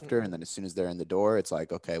what they're after. And then as soon as they're in the door, it's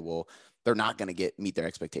like, okay, well, they're not going to meet their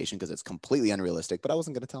expectation because it's completely unrealistic, but I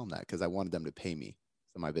wasn't going to tell them that because I wanted them to pay me.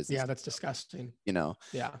 So my business. Yeah, that's disgusting.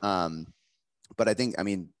 Yeah. But I think,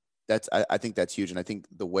 I think that's huge. And I think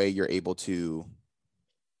the way you're able to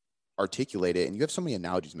articulate it, and you have so many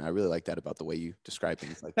analogies, man. I really like that about the way you describe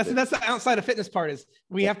things. Like that's the outside of fitness part is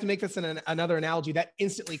we have to make this another analogy that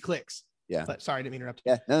instantly clicks. Yeah. But sorry, I didn't interrupt.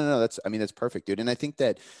 Yeah, no. That's perfect, dude. And I think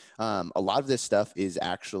that a lot of this stuff is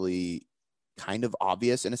actually kind of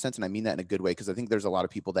obvious in a sense. And I mean that in a good way. Cause I think there's a lot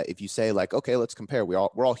of people that if you say like, okay, let's compare, we're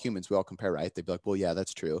all humans. We all compare, right? They'd be like, well, yeah,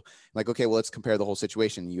 that's true. I'm like, okay, well, let's compare the whole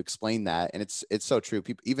situation. You explain that. And it's so true.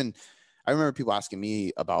 People, even I remember people asking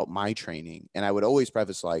me about my training and I would always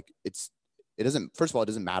preface like, first of all, it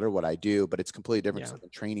doesn't matter what I do, but it's completely different. Yeah. I've been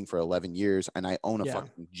training for 11 years and I own a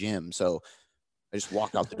fucking gym. So I just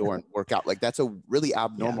walk out the door and work out. Like that's a really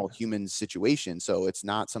abnormal human situation. So it's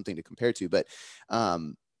not something to compare to, but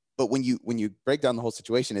when you break down the whole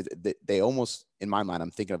situation, they almost, in my mind,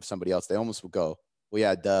 I'm thinking of somebody else. They almost will go, well,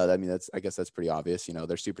 yeah, duh. I mean, I guess that's pretty obvious.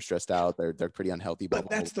 They're super stressed out. They're pretty unhealthy, but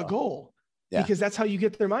that's the goal. Yeah. Because that's how you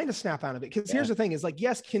get their mind to snap out of it. Because here's the thing is like,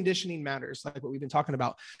 yes, conditioning matters, like what we've been talking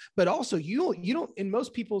about, but also you don't, in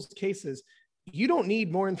most people's cases, you don't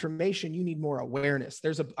need more information. You need more awareness.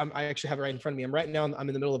 I actually have it right in front of me. I'm right now, I'm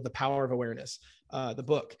in the middle of The Power of Awareness, the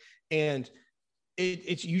book. And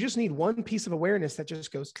you just need one piece of awareness that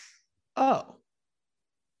just goes, oh,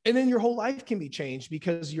 and then your whole life can be changed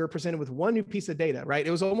because you're presented with one new piece of data, right?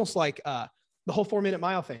 It was almost like the whole 4-minute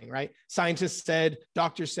mile thing, right?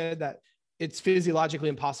 Doctors said that it's physiologically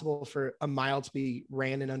impossible for a mile to be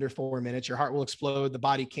ran in under 4 minutes. Your heart will explode. The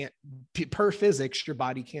body can't, per physics, your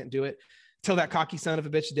body can't do it. Till that cocky son of a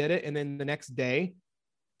bitch did it. And then the next day,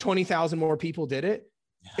 20,000 more people did it.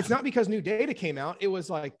 It's not because new data came out. It was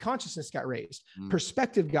like consciousness got raised,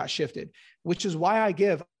 perspective got shifted, which is why I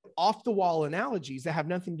give off the wall analogies that have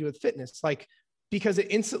nothing to do with fitness. Like, because it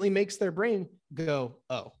instantly makes their brain go,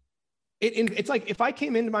 oh, it's like if I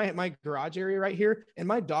came into my garage area right here and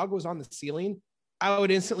my dog was on the ceiling, I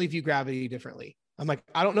would instantly view gravity differently. I'm like,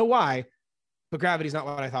 I don't know why, but gravity's not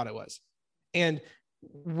what I thought it was. And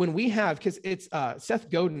when we have, because it's Seth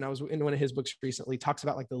Godin, I was in one of his books recently, talks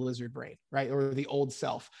about like the lizard brain, right? Or the old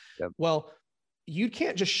self. Yep. Well, you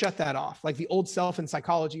can't just shut that off. Like the old self in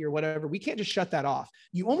psychology or whatever, we can't just shut that off.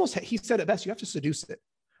 You almost, he said it best, you have to seduce it.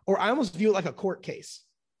 Or I almost view it like a court case,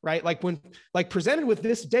 right? Like when, like presented with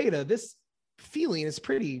this data, this feeling is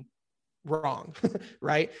pretty wrong,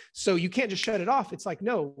 right? So you can't just shut it off. It's like,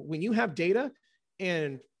 no, when you have data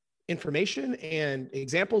and information and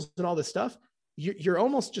examples and all this stuff, you're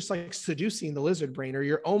almost just like seducing the lizard brain, or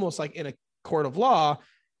you're almost like in a court of law,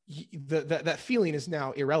 that feeling is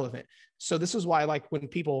now irrelevant. So this is why, like when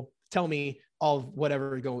people tell me all of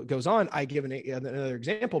whatever goes on, I give another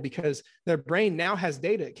example, because their brain now has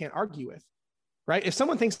data it can't argue with, right? If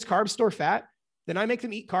someone thinks carbs store fat, then I make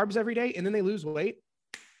them eat carbs every day and then they lose weight.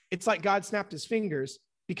 It's like God snapped his fingers,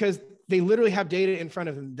 because they literally have data in front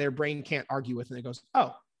of them their brain can't argue with. And it goes,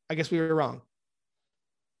 oh, I guess we were wrong.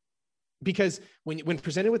 Because when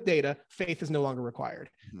presented with data, faith is no longer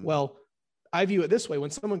required. Mm-hmm. Well, I view it this way.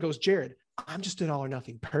 When someone goes, Jared, I'm just an all or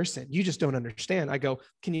nothing person, you just don't understand. I go,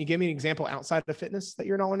 can you give me an example outside of fitness that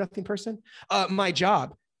you're an all or nothing person? My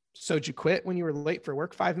job. So did you quit when you were late for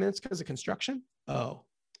work 5 minutes because of construction? Oh,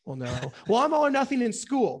 well, no. Well, I'm all or nothing in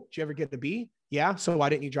school. Did you ever get a B? Yeah. So why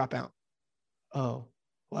didn't you drop out? Oh,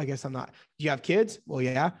 well, I guess I'm not. Do you have kids? Well,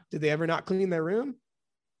 yeah. Did they ever not clean their room?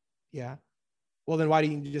 Yeah. Well, then why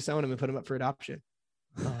didn't you just own them and put them up for adoption?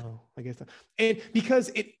 Oh, I guess. And because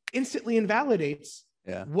it instantly invalidates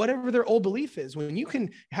whatever their old belief is. When you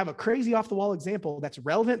can have a crazy off the wall example that's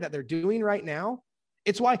relevant that they're doing right now,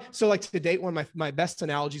 it's why. So like to date, one of my best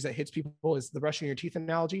analogies that hits people is the brushing your teeth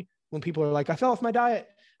analogy. When people are like, I fell off my diet,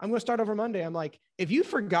 I'm going to start over Monday. I'm like, if you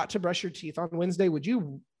forgot to brush your teeth on Wednesday, would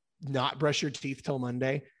you not brush your teeth till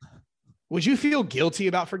Monday? Would you feel guilty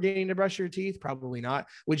about forgetting to brush your teeth? Probably not.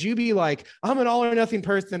 Would you be like, I'm an all or nothing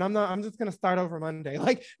person, I'm just going to start over Monday?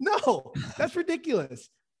 Like, no, that's ridiculous.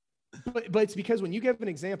 But it's because when you give an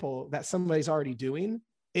example that somebody's already doing,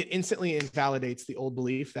 it instantly invalidates the old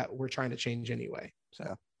belief that we're trying to change anyway.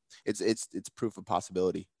 So it's proof of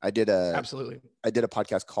possibility. I did a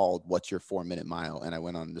podcast called What's Your 4-Minute Mile? And I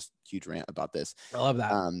went on this huge rant about this. I love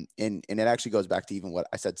that. And it actually goes back to even what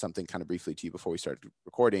I said something kind of briefly to you before we started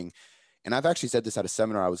recording. And I've actually said this at a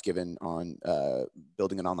seminar I was given on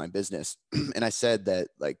building an online business. And I said that,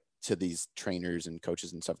 like, to these trainers and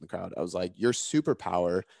coaches and stuff in the crowd, I was like, your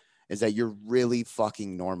superpower is that you're really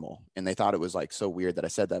fucking normal. And they thought it was like so weird that I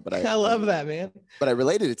said that, but I love that, man. But I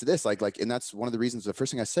related it to this, like, and that's one of the reasons, the first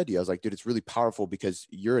thing I said to you, I was like, dude, it's really powerful because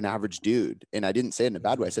you're an average dude. And I didn't say it in a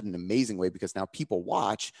bad way. I said it in an amazing way, because now people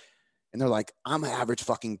watch and they're like, I'm an average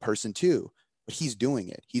fucking person too. But he's doing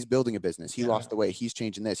it. He's building a business. He lost the weight. He's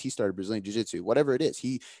changing this. He started Brazilian jiu-jitsu, whatever it is.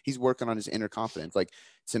 He's working on his inner confidence. Like,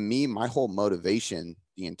 to me, my whole motivation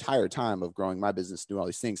the entire time of growing my business, doing all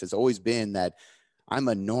these things, has always been that I'm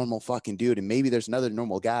a normal fucking dude. And maybe there's another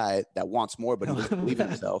normal guy that wants more, but he doesn't believe in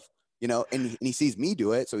himself, you know, and he sees me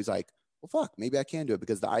do it. So he's like, well, fuck, maybe I can do it,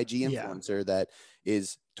 because the IG influencer that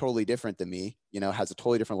is totally different than me, you know, has a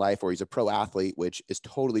totally different life, or he's a pro athlete, which is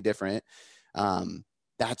totally different.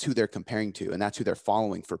 That's who they're comparing to, and that's who they're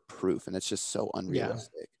following for proof. And it's just so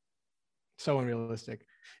unrealistic. Yeah. So unrealistic.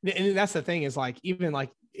 And that's the thing, is like, even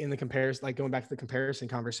like in the comparison, like going back to the comparison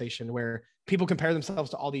conversation where people compare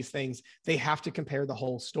themselves to all these things, they have to compare the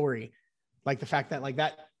whole story. Like the fact that, like,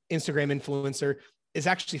 that Instagram influencer is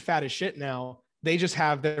actually fat as shit now. They just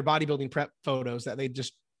have their bodybuilding prep photos that they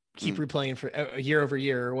just keep replaying for a year over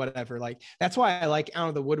year or whatever. Like, that's why I like Out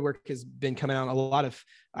of the Woodwork has been coming out.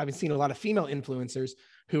 I've been seeing a lot of female influencers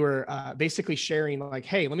who are basically sharing like,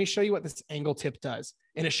 hey, let me show you what this angle tip does.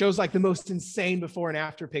 And it shows like the most insane before and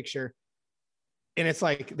after picture. And it's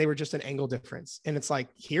like, they were just an angle difference. And it's like,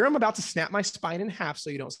 here, I'm about to snap my spine in half so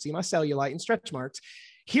you don't see my cellulite and stretch marks.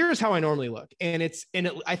 Here's how I normally look. And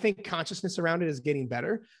I think consciousness around it is getting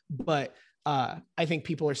better, but I think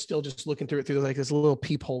people are still just looking through it through like this little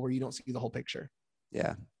peephole where you don't see the whole picture.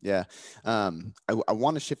 Yeah. Yeah. I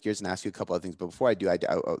want to shift gears and ask you a couple of things, but before I do,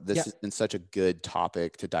 this has been such a good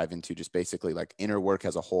topic to dive into, just basically like inner work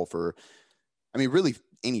as a whole for, I mean, really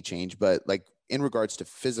any change, but like in regards to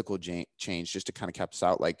physical change, just to kind of cap us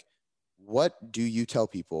out, like, what do you tell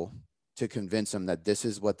people to convince them that this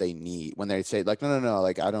is what they need when they say like, no,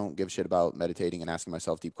 like, I don't give a shit about meditating and asking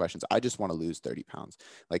myself deep questions. I just want to lose 30 pounds.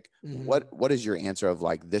 Like what is your answer of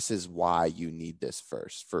like, this is why you need this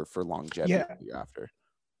first for longevity after?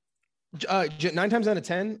 9 times out of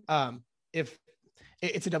 10, if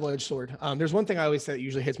it's a double-edged sword. There's one thing I always say that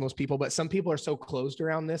usually hits most people, but some people are so closed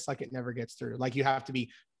around this, like it never gets through. Like you have to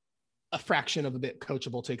be a fraction of a bit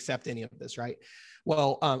coachable to accept any of this, right?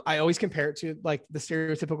 Well, I always compare it to like the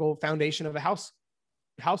stereotypical foundation of a house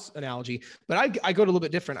analogy, but I go to a little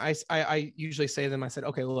bit different. I usually say to them, I said,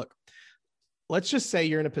 okay, look, let's just say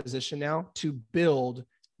you're in a position now to build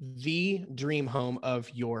the dream home of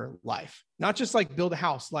your life, not just like build a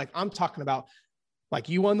house. Like I'm talking about, like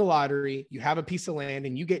you won the lottery, you have a piece of land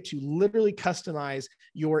and you get to literally customize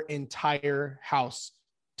your entire house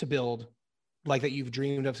to build like that you've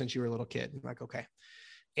dreamed of since you were a little kid. I'm like, okay.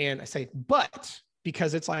 And I say, but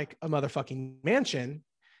because it's like a motherfucking mansion,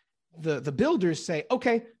 the builders say,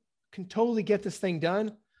 okay, can totally get this thing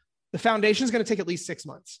done. The foundation is going to take at least 6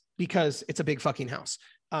 months because it's a big fucking house.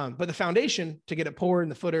 But the foundation to get it poured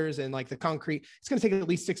and the footers and like the concrete, it's going to take at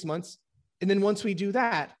least 6 months. And then once we do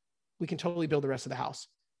that, we can totally build the rest of the house.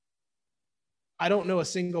 I don't know a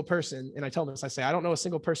single person. And I tell them this, I say, I don't know a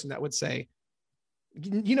single person that would say,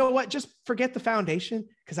 you know what, just forget the foundation.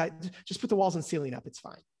 Cause I just put the walls and ceiling up. It's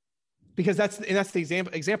fine. Because that's the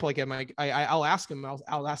example. Like I'll ask them,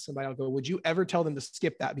 I'll ask somebody, I'll go, would you ever tell them to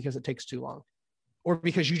skip that because it takes too long? Or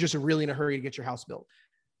because you just are really in a hurry to get your house built?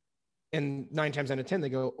 And 9 times out of 10, they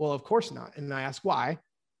go, well, of course not. And I ask why.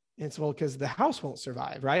 And it's well, because the house won't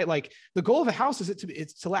survive, right? Like the goal of a house is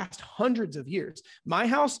it's to last hundreds of years. My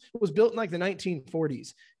house was built in like the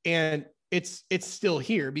 1940s and it's still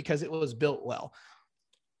here because it was built well.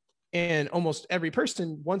 And almost every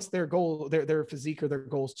person wants their goal, their physique or their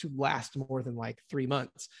goals to last more than like 3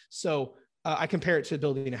 months. So I compare it to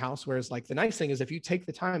building a house, whereas like the nice thing is if you take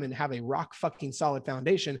the time and have a rock fucking solid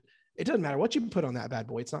foundation, it doesn't matter what you put on that bad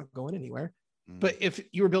boy. It's not going anywhere. But if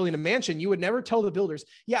you were building a mansion, you would never tell the builders,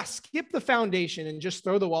 yeah, skip the foundation and just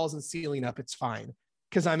throw the walls and ceiling up. It's fine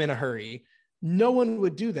because I'm in a hurry. No one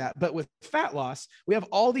would do that. But with fat loss, we have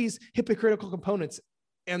all these hypocritical components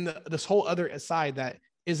and this whole other side that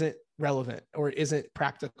isn't relevant or isn't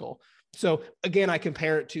practical. So again, I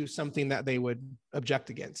compare it to something that they would object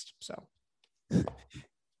against. So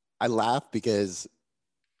I laugh because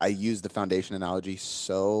I use the foundation analogy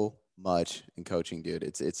so much in coaching, dude.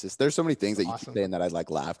 It's just, there's so many things that you keep saying that I like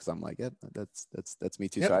laugh because I'm like, yeah, that's me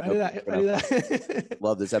too. Yep, so I do that.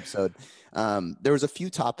 Love this episode. There was a few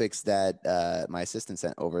topics that my assistant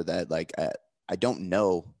sent over that like I don't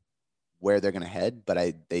know where they're gonna head,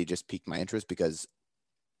 but they just piqued my interest because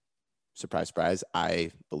surprise, surprise,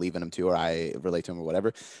 I believe in them too, or I relate to them or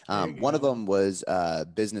whatever. One of them was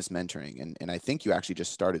business mentoring. And I think you actually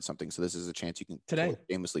just started something. So this is a chance you can today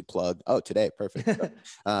shamelessly plug. Oh, today. Perfect.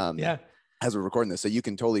 Yeah. As we're recording this. So you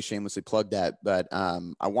can totally shamelessly plug that. But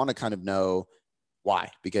I want to kind of know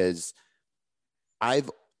why, because I've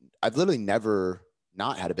literally never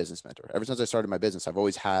not had a business mentor. Ever since I started my business, I've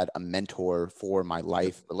always had a mentor for my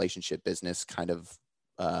life, relationship, business, kind of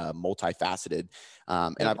multifaceted.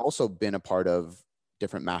 And I've also been a part of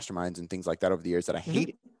different masterminds and things like that over the years that I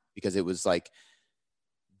hated because it was like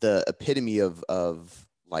the epitome of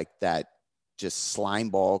like that just slime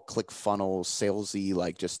ball, click funnel, salesy,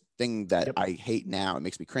 like just thing that I hate now. It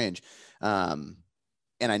makes me cringe. And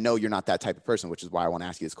I know you're not that type of person, which is why I want to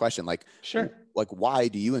ask you this question. Like, sure. Like, why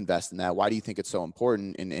do you invest in that? Why do you think it's so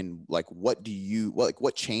important? And like, what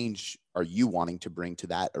change are you wanting to bring to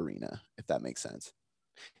that arena, if that makes sense?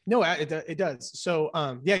 No, it does. So,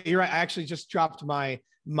 yeah, you're right. I actually just dropped my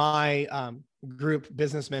group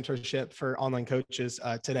business mentorship for online coaches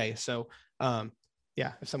today. So,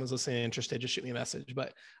 yeah, if someone's listening and interested, just shoot me a message.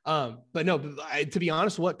 But no, to be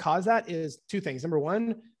honest, what caused that is 2 things. Number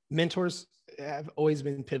one, mentors have always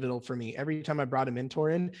been pivotal for me. Every time I brought a mentor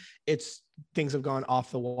in, things have gone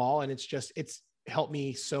off the wall, and it's helped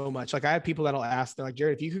me so much. Like I have people that'll ask, they're like,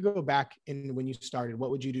 Jared, if you could go back in when you started, what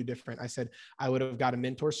would you do different? I said, I would have got a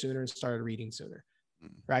mentor sooner and started reading sooner.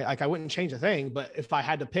 Right. Like I wouldn't change a thing, but if I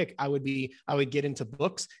had to pick, I would get into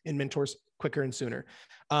books and mentors quicker and sooner.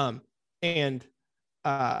 And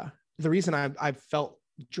the reason I felt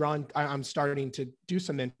drawn, I'm starting to do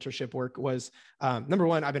some mentorship work was, number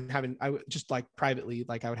one, I would just like privately,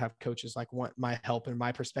 like I would have coaches like want my help and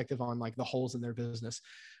my perspective on like the holes in their business.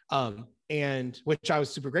 And which I was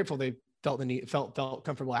super grateful. They felt the need, felt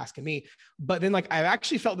comfortable asking me, but then like, I've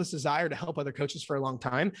actually felt this desire to help other coaches for a long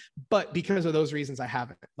time, but because of those reasons, I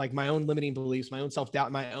haven't, like my own limiting beliefs, my own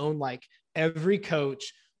self-doubt, my own, like every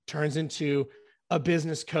coach turns into a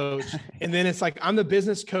business coach. And then it's like, I'm the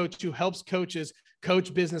business coach who helps coaches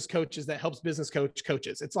coach business coaches that helps business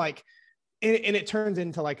coaches. It's like, and it turns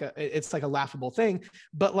into like it's like a laughable thing,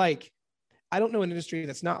 but like, I don't know an industry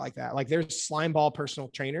that's not like that. Like there's slime ball personal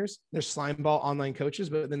trainers, there's slime ball online coaches,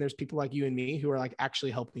 but then there's people like you and me who are like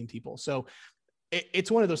actually helping people. So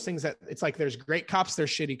it's one of those things that it's like, there's great cops, there's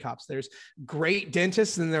shitty cops, there's great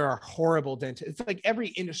dentists, and there are horrible dentists. It's like every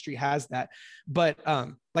industry has that. But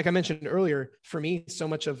like I mentioned earlier, for me, so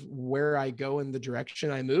much of where I go and the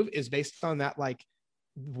direction I move is based on that, like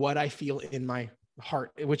what I feel in my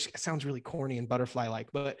heart, which sounds really corny and butterfly-like,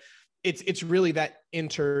 but it's really that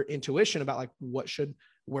intuition about like,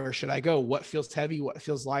 where should I go? What feels heavy? What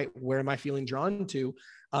feels light? Where am I feeling drawn to?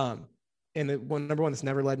 And the number one that's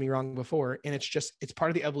never led me wrong before. And it's part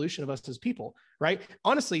of the evolution of us as people, right?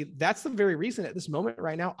 Honestly, that's the very reason at this moment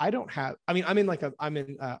right now, I'm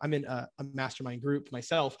in a mastermind group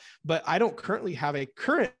myself, but I don't currently have a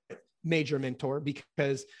current major mentor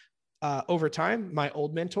because over time, my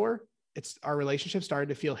old mentor, our relationship started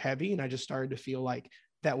to feel heavy, and I just started to feel like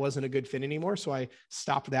that wasn't a good fit anymore. So I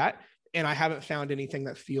stopped that, and I haven't found anything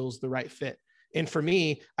that feels the right fit. And for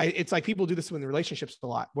me, it's like people do this in the relationships a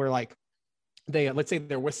lot, where like let's say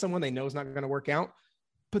they're with someone they know is not going to work out,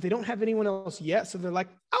 but they don't have anyone else yet. So they're like,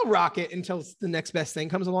 I'll rock it until the next best thing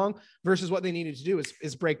comes along, versus what they needed to do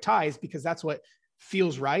is break ties, because that's what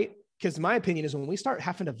feels right. Because my opinion is when we start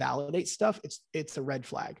having to validate stuff, it's a red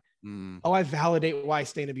flag. Oh, I validate why I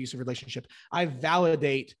stay in an abusive relationship. I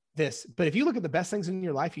validate this. But if you look at the best things in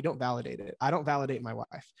your life, you don't validate it. I don't validate my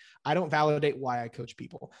wife. I don't validate why I coach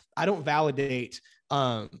people. I don't validate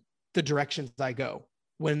the directions I go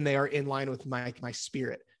when they are in line with my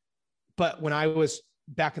spirit. But when I was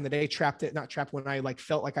back in the day, when I like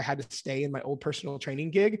felt like I had to stay in my old personal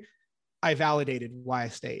training gig, I validated why I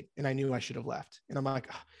stayed, and I knew I should have left. And I'm like,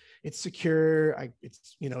 oh, it's secure.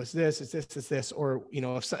 It's this, or,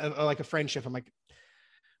 if like a friendship, I'm like,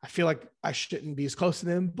 I feel like I shouldn't be as close to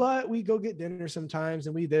them, but we go get dinner sometimes.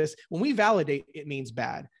 And when we validate, it means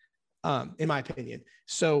bad, in my opinion.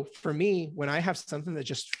 So for me, when I have something that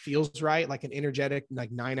just feels right, like an energetic,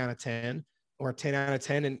 like 9 out of 10 or a 10 out of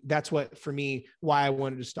 10. And that's what, for me, why I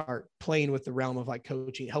wanted to start playing with the realm of like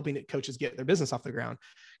coaching, helping coaches get their business off the ground.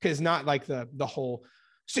 Cause not like the whole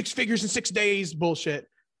 6 figures in 6 days bullshit.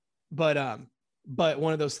 But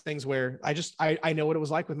one of those things where I know what it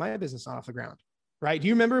was like with my business off the ground. Right. Do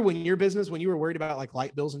you remember when you were worried about like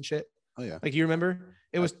light bills and shit? Oh yeah. Like, you remember?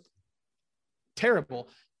 It was terrible.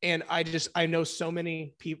 And I know so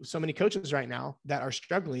many people, so many coaches right now that are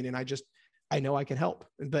struggling, and I know I can help,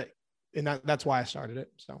 and that's why I started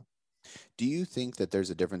it. So do you think that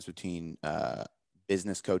there's a difference between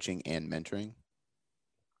business coaching and mentoring?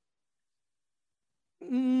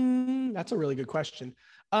 That's a really good question.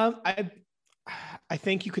 I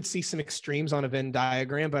think you could see some extremes on a Venn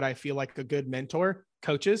diagram, but I feel like a good mentor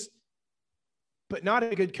coaches, but not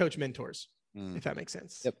a good coach mentors, if that makes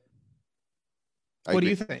sense. Yep. What do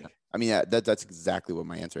you think? I mean, that's exactly what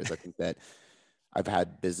my answer is. I think that I've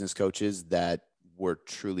had business coaches that were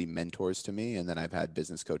truly mentors to me, and then I've had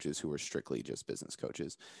business coaches who were strictly just business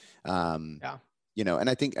coaches. And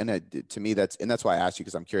I think, to me, that's why I asked you,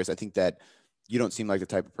 because I'm curious. I think that you don't seem like the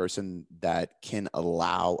type of person that can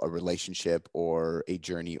allow a relationship or a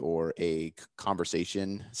journey or a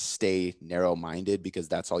conversation stay narrow-minded because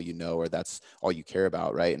that's all you know, or that's all you care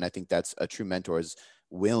about, right? And I think that's a true mentor, is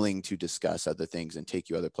willing to discuss other things and take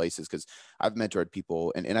you other places. Because I've mentored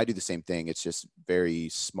people, and I do the same thing. It's just very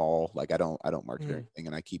small. Like I don't market or anything,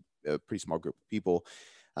 and I keep a pretty small group of people.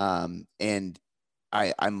 And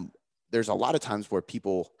there's a lot of times where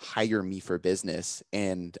people hire me for business,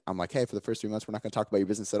 and I'm like, hey, for the first 3 months, we're not going to talk about your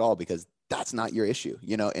business at all, because that's not your issue,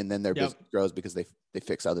 and then their business grows because they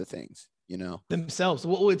fix other things, themselves.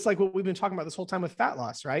 Well, it's like what we've been talking about this whole time with fat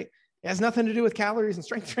loss, right? It has nothing to do with calories and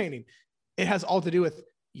strength training. It has all to do with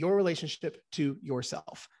your relationship to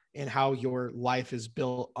yourself and how your life is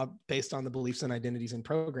built up based on the beliefs and identities and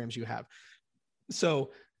programs you have.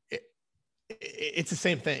 So it's the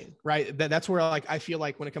same thing, right? That's where like, I feel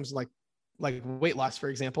like when it comes to like weight loss, for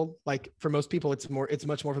example, like for most people, it's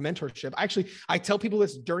much more of a mentorship. Actually, I tell people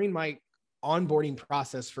this during my onboarding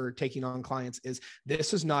process for taking on clients is,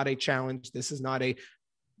 this is not a challenge. This is not a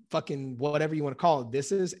fucking whatever you want to call it.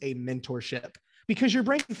 This is a mentorship, because your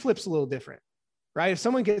brain flips a little different, right? If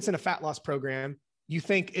someone gets in a fat loss program, you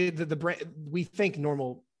think we think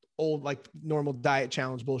normal diet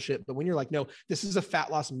challenge bullshit. But when you're like, no, this is a fat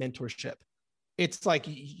loss mentorship, it's like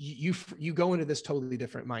you go into this totally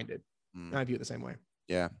different minded. And I view it the same way.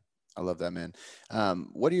 Yeah. I love that, man. I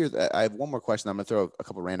have one more question. I'm going to throw a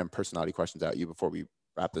couple random personality questions at you before we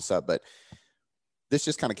wrap this up, but this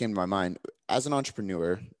just kind of came to my mind as an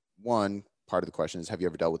entrepreneur. One part of the question is, have you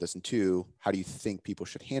ever dealt with this? And two, how do you think people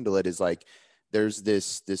should handle it? Is like, there's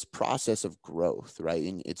this process of growth, right?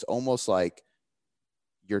 And it's almost like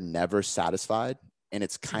you're never satisfied. And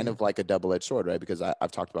it's kind of like a double-edged sword, right? Because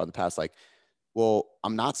I've talked about in the past, like, well,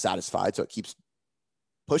 I'm not satisfied, so it keeps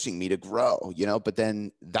pushing me to grow, you know? But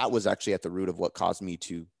then that was actually at the root of what caused me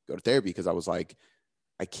to go to therapy, because I was like,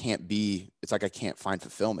 it's like I can't find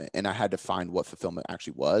fulfillment. And I had to find what fulfillment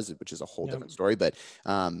actually was, which is a whole different story. But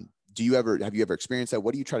have you ever experienced that?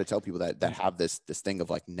 What do you try to tell people that have this thing of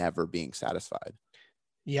like never being satisfied?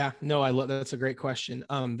 Yeah, no, I love, that's a great question.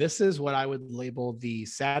 This is what I would label the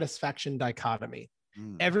satisfaction dichotomy.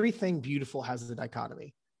 Everything beautiful has a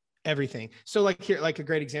dichotomy, everything. So like here, like a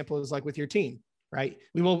great example is like with your team, right?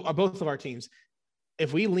 We will, both of our teams,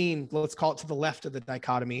 if we lean, let's call it to the left of the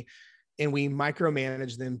dichotomy, and we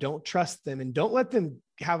micromanage them, don't trust them, and don't let them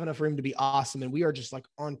have enough room to be awesome, and we are just like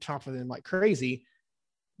on top of them like crazy,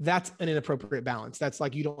 that's an inappropriate balance. That's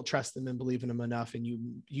like, you don't trust them and believe in them enough, and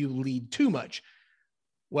you lead too much.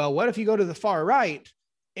 Well, what if you go to the far right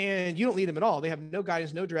and you don't lead them at all? They have no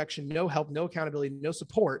guidance, no direction, no help, no accountability, no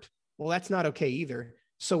support. Well, that's not okay either.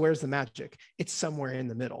 So where's the magic? It's somewhere in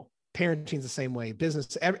the middle. Parenting's the same way.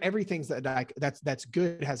 Business, everything's that's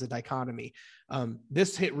good has a dichotomy.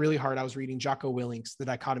 This hit really hard. I was reading Jocko Willink's The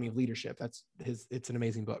Dichotomy of Leadership. It's an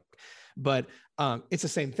amazing book, but it's the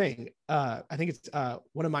same thing. I think it's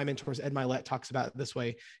one of my mentors, Ed Milet, talks about it this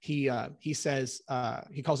way. He says,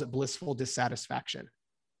 he calls it blissful dissatisfaction,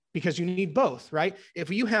 because you need both, right? If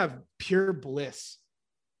you have pure bliss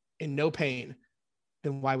and no pain,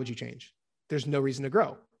 then why would you change? There's no reason to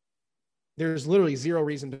grow. There's literally zero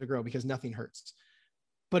reason to grow, because nothing hurts.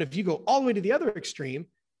 But if you go all the way to the other extreme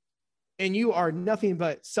and you are nothing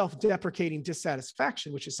but self-deprecating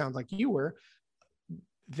dissatisfaction, which it sounds like you were,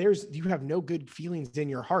 you have no good feelings in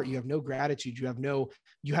your heart. You have no gratitude. You have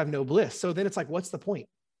no bliss. So then it's like, what's the point?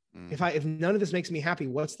 If none of this makes me happy,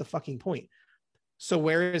 what's the fucking point? So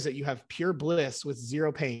where is it? You have pure bliss with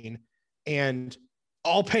zero pain, and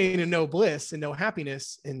all pain and no bliss and no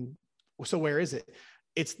happiness. And so where is it?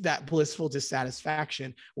 It's that blissful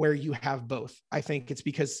dissatisfaction where you have both. I think it's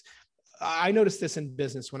because I noticed this in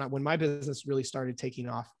business when my business really started taking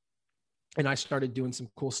off and I started doing some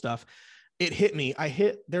cool stuff. It hit me.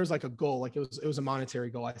 There was like a goal, like it was a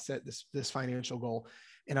monetary goal. I set this financial goal,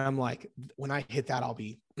 and I'm like, when I hit that, I'll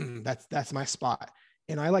be, that's my spot.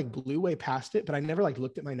 And I like blew way past it, but I never like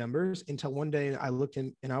looked at my numbers until one day I looked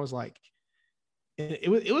in and I was like,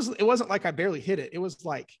 it wasn't like I barely hit it. It was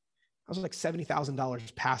like, I was like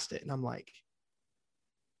 $70,000 past it. And I'm like,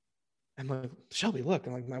 Shelby, look,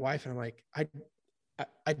 I'm like my wife, and I'm like,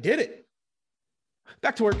 I did it.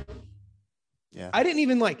 Back to work. Yeah. I didn't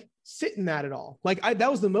even like sit in that at all. Like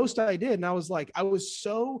that was the most I did. And I was like,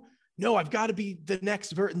 no, I've got to be the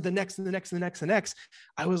next and the next and the next and the next and the next.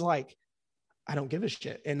 I was like, I don't give a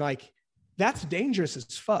shit. And like, that's dangerous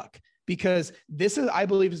as fuck, because this is, I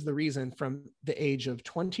believe, is the reason from the age of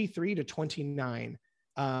 23 to 29.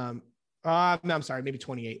 No, I'm sorry, maybe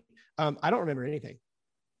 28. I don't remember anything.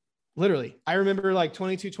 Literally. I remember like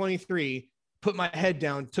 22, 23, put my head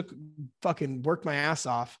down, worked my ass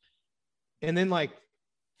off. And then like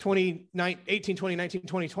 18, 20, 19,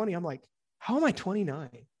 20, 20, I'm like, how am I 29?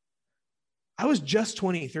 I was just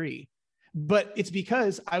 23, but it's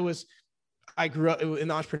because I grew up in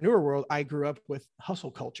the entrepreneur world. I grew up with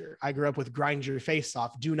hustle culture. I grew up with grind your face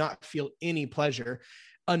off, do not feel any pleasure,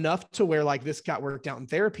 enough to where like this got worked out in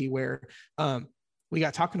therapy, where we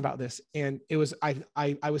got talking about this, and it was,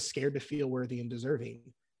 I was scared to feel worthy and deserving,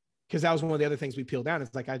 because that was one of the other things we peeled down.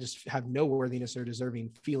 It's like, I just have no worthiness or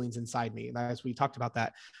deserving feelings inside me. As we talked about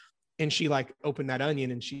that. And she like opened that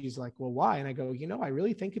onion, and she's like, well, why? And I go, I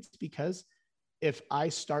really think it's because if I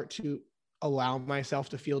start to allow myself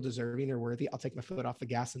to feel deserving or worthy, I'll take my foot off the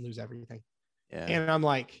gas and lose everything. Yeah. And I'm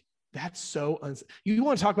like, that's so, you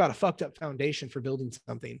want to talk about a fucked up foundation for building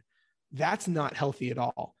something. That's not healthy at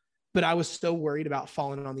all. But I was so worried about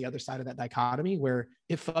falling on the other side of that dichotomy where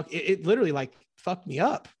it literally like fucked me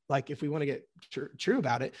up. Like if we want to get true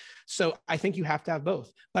about it. So I think you have to have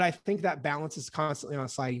both, but I think that balance is constantly on a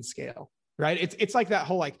sliding scale, right? It's like that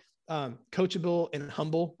whole like, coachable and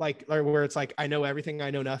humble, like where it's like, I know everything, I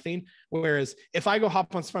know nothing. Whereas if I go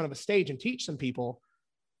hop on front of a stage and teach some people,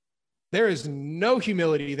 there is no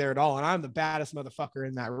humility there at all. And I'm the baddest motherfucker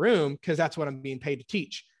in that room, because that's what I'm being paid to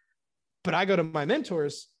teach. But I go to my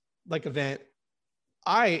mentors like event,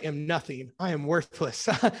 I am nothing. I am worthless.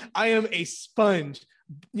 I am a sponge,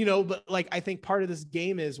 but like, I think part of this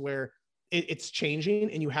game is where it's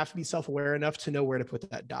changing, and you have to be self-aware enough to know where to put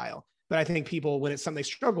that dial. But I think people, when it's something they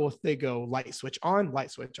struggle with, they go light switch on,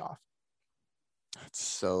 light switch off. That's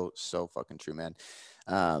so fucking true, man.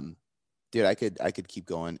 Dude, I could keep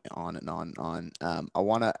going on and on and on. I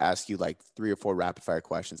want to ask you like 3 or 4 rapid fire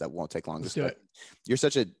questions that won't take long. Let's do it. You're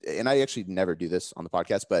such a, and I actually never do this on the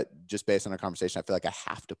podcast, but just based on our conversation, I feel like I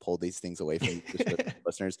have to pull these things away from you, just for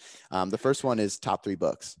listeners. The first one is top 3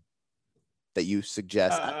 books that you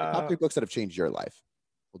suggest. Top 3 books that have changed your life.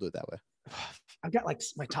 We'll do it that way. I've got like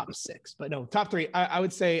my top 6, but no, top 3. I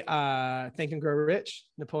would say Think and Grow Rich,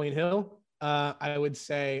 Napoleon Hill. I would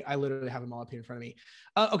say I literally have them all up here in front of me.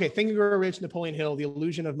 Okay, Think and Grow Rich, Napoleon Hill, The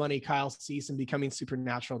Illusion of Money, Kyle Cease, and Becoming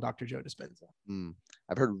Supernatural, Dr. Joe Dispenza.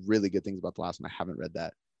 I've heard really good things about the last one. I haven't read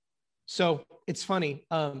that. So it's funny.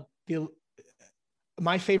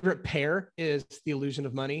 My favorite pair is The Illusion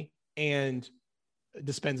of Money and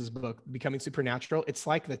Dispenza's book, Becoming Supernatural. It's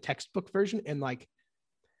like the textbook version and like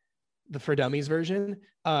the For Dummies version.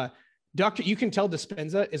 You can tell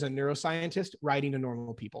Dispenza is a neuroscientist writing to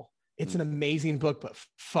normal people. It's an amazing book, but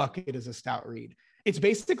fuck, it is a stout read. It's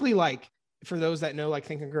basically like, for those that know, like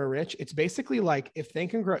Think and Grow Rich, it's basically like if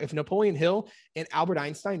Napoleon Hill and Albert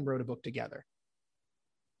Einstein wrote a book together,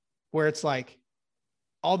 where it's like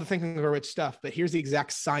all the Think and Grow Rich stuff, but here's the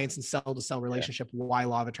exact science and cell-to-cell relationship, why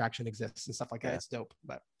law of attraction exists and stuff like that. It's dope.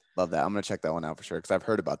 But love that. I'm going to check that one out for sure, because I've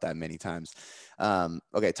heard about that many times.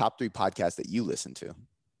 Okay, top 3 podcasts that you listen to.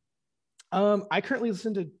 I currently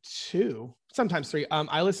listen to 2, sometimes 3.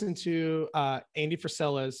 I listen to Andy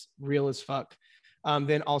Frisella's Real as Fuck.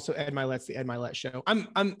 Then also Ed Milet's The Ed Milet Show.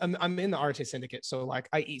 I'm in the Arte Syndicate, so like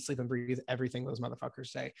I eat, sleep, and breathe everything those motherfuckers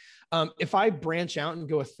say. If I branch out and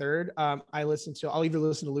go a third, I'll either listen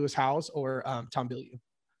to Lewis Howes or Tom Bilyeu.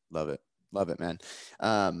 Love it, man.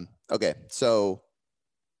 Okay, so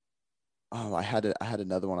I had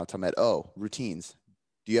another one on top of my head. Oh, routines.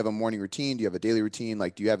 Do you have a morning routine? Do you have a daily routine?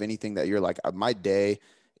 Like, do you have anything that you're like, my day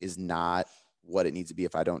is not what it needs to be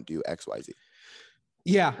if I don't do X, Y, Z?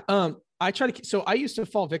 Yeah. I used to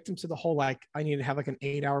fall victim to the whole, like, I need to have like an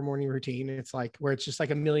 8-hour morning routine. It's like, where it's just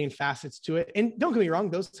like a million facets to it. And don't get me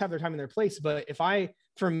wrong, those have their time and their place. But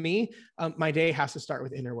for me, my day has to start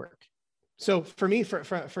with inner work. So for me,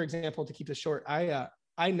 for example, to keep this short, I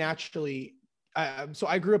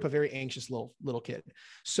grew up a very anxious little kid.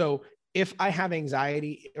 So if I have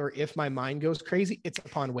anxiety or if my mind goes crazy, it's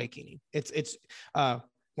upon waking. It's one of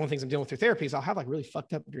the things I'm dealing with through therapy is I'll have like really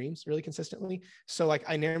fucked up dreams really consistently. So like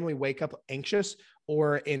I normally wake up anxious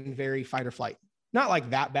or in very fight or flight. Not like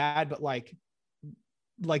that bad, but like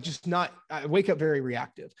just not, I wake up very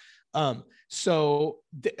reactive. As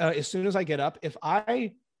soon as I get up, if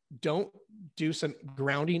I don't do some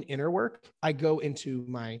grounding inner work, I go into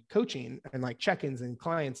my coaching and like check-ins and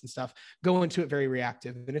clients and stuff, go into it very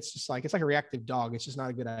reactive. And it's just like, it's like a reactive dog. It's just not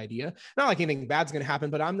a good idea. Not like anything bad's going to happen,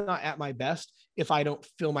 but I'm not at my best if I don't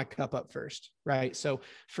fill my cup up first. Right. So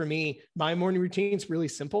for me, my morning routine is really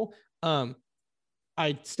simple. I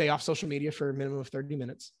stay off social media for a minimum of 30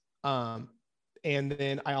 minutes. And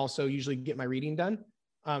then I also usually get my reading done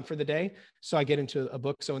for the day. So I get into a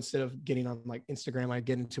book. So instead of getting on like Instagram, I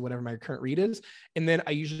get into whatever my current read is. And then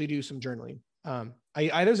I usually do some journaling.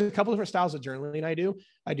 There's a couple different styles of journaling I do.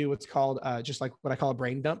 I do what's called just like what I call a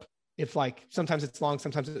brain dump. If like, sometimes it's long,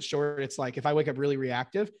 sometimes it's short. It's like, if I wake up really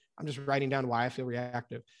reactive, I'm just writing down why I feel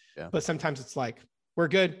reactive. Yeah. But sometimes it's like, we're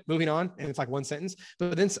good, moving on. And it's like one sentence,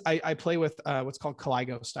 but then I play with what's called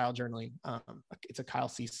Kaligo style journaling. It's a Kyle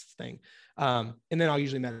Cease thing. And then I'll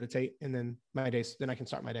usually meditate and then then I can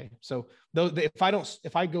start my day. So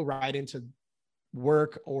if I go right into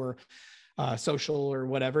work or social or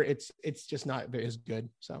whatever, it's just not as good.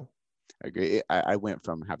 So I agree. I went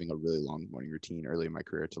from having a really long morning routine early in my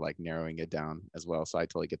career to like narrowing it down as well. So I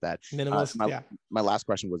totally get that. Minimalist. My last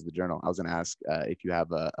question was the journal. I was going to ask if you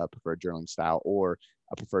have a preferred journaling style or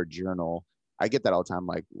a preferred journal. I get that all the time.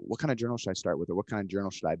 Like, what kind of journal should I start with, or what kind of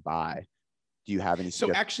journal should I buy? Do you have any?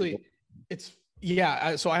 So actually,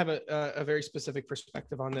 so I have a very specific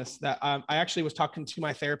perspective on this that I actually was talking to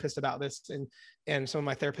my therapist about this and some of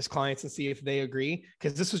my therapist clients and see if they agree,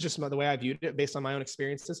 because this was just the way I viewed it based on my own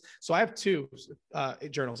experiences. So I have 2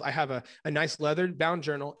 journals. I have a nice leather bound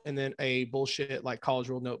journal and then a bullshit like college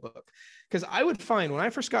rule notebook. Because I would find when I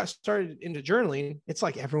first got started into journaling, it's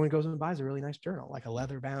like everyone goes and buys a really nice journal, like a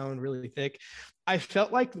leather bound, really thick. I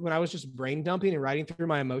felt like when I was just brain dumping and writing through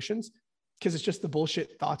my emotions, because it's just the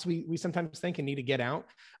bullshit thoughts we sometimes think and need to get out.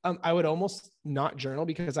 I would almost not journal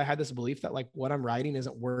because I had this belief that like what I'm writing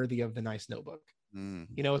isn't worthy of the nice notebook. You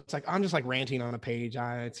know, it's like, I'm just like ranting on a page.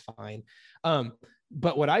 It's fine.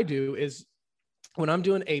 But what I do is when I'm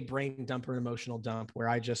doing a brain dump or an emotional dump where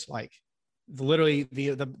I just like literally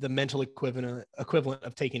the mental equivalent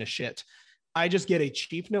of taking a shit. I just get a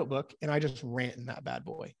cheap notebook and I just rant in that bad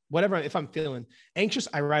boy. Whatever, if I'm feeling anxious,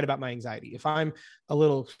 I write about my anxiety. If I'm a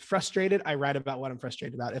little frustrated, I write about what I'm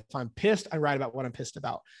frustrated about. If I'm pissed, I write about what I'm pissed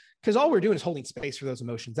about. Because all we're doing is holding space for those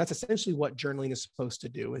emotions. That's essentially what journaling is supposed to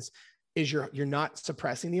do, is you're not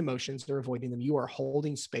suppressing the emotions or avoiding them. You are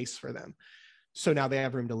holding space for them. So now they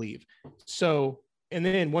have room to leave. So, and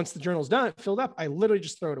then once the journal's done, filled up, I literally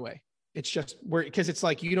just throw it away. It's just where, because it's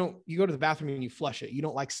like, you go to the bathroom and you flush it. You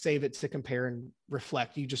don't like save it to compare and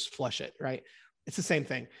reflect. You just flush it, right? It's the same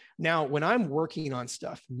thing. Now, when I'm working on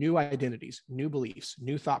stuff, new identities, new beliefs,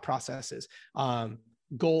 new thought processes,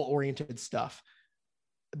 goal-oriented stuff,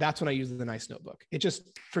 that's when I use the nice notebook. It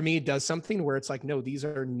just, for me, it does something where it's like, no, these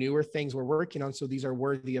are newer things we're working on. So these are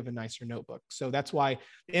worthy of a nicer notebook. So that's why,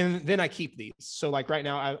 and then I keep these. So like right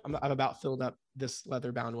now, I'm about filled up this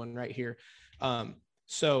leather bound one right here.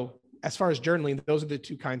 So as far as journaling, those are the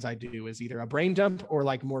two kinds I do, is either a brain dump or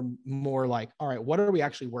like more like, all right, what are we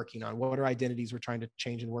actually working on? What are identities we're trying to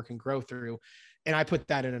change and work and grow through? And I put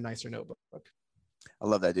that in a nicer notebook. I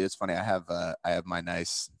love that, dude. It's funny. I have my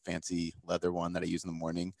nice fancy leather one that I use in the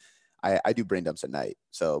morning. I do brain dumps at night.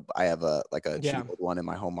 So I have a cheap old one in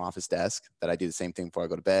my home office desk that I do the same thing before I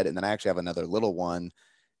go to bed. And then I actually have another little one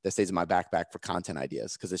that stays in my backpack for content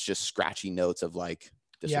ideas, because it's just scratchy notes of like,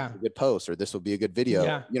 this will be a good post, or this will be a good video.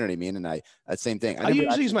 Yeah. You know what I mean? And same thing. I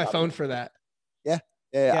usually use my phone for that. Yeah.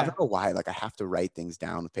 I don't know why. Like I have to write things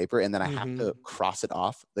down with paper, and then I have to cross it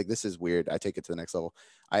off. Like this is weird. I take it to the next level.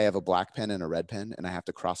 I have a black pen and a red pen, and I have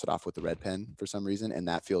to cross it off with the red pen for some reason. And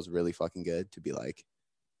that feels really fucking good to be like,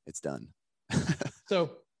 it's done.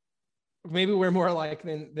 So maybe we're more alike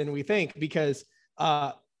than we think, because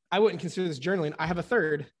I wouldn't consider this journaling. I have a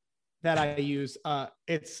third that I use. But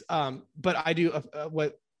I do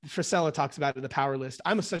what Frisella talks about in the power list.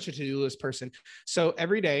 I'm such a to-do list person. So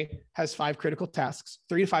every day has 5 critical tasks,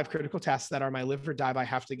 3 to 5 critical tasks that are my live or die by,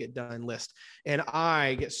 have to get done list. And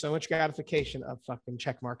I get so much gratification of fucking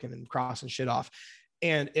check marking and crossing shit off.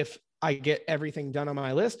 And if I get everything done on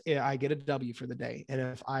my list, I get a W for the day. And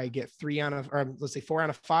if I get 4 out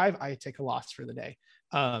of 5, I take a loss for the day.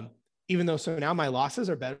 Even though, so now my losses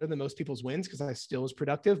are better than most people's wins because I still was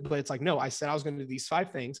productive, but it's like, no, I said I was going to do these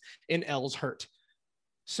 5 things and L's hurt.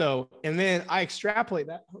 So, and then I extrapolate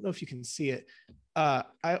that. I don't know if you can see it.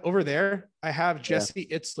 Over there, I have Jesse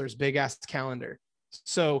Itzler's big ass calendar.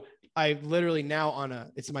 So I literally now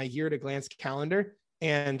it's my year to glance calendar,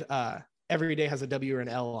 and every day has a W or an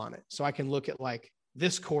L on it. So I can look at like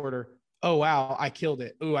this quarter. Oh, wow, I killed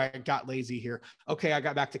it. Oh, I got lazy here. Okay, I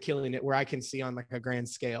got back to killing it, where I can see on like a grand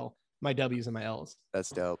scale my W's and my L's. That's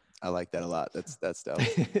dope. I like that a lot. That's dope.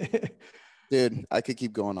 Dude, I could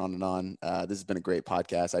keep going on and on. This has been a great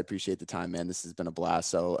podcast. I appreciate the time, man. This has been a blast.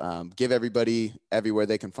 So give everybody everywhere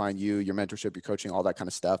they can find you, your mentorship, your coaching, all that kind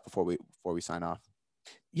of stuff before we sign off.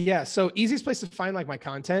 Yeah. So easiest place to find like my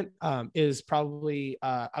content is probably,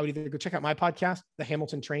 I would either go check out my podcast, the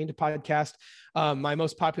Hamilton Trained podcast. My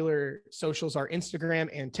most popular socials are Instagram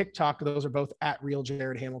and TikTok. Those are both at Real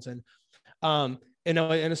Jared Hamilton. And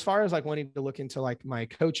as far as like wanting to look into like my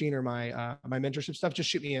coaching or my mentorship stuff, just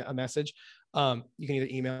shoot me a message. You can either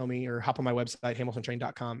email me or hop on my website,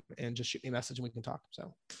 hamiltontrain.com, and just shoot me a message and we can talk.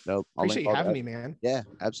 So nope. Appreciate you having me, man. Yeah,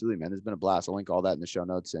 absolutely, man. It's been a blast. I'll link all that in the show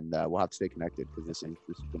notes, and we'll have to stay connected because this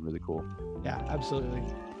has been really cool. Yeah, absolutely.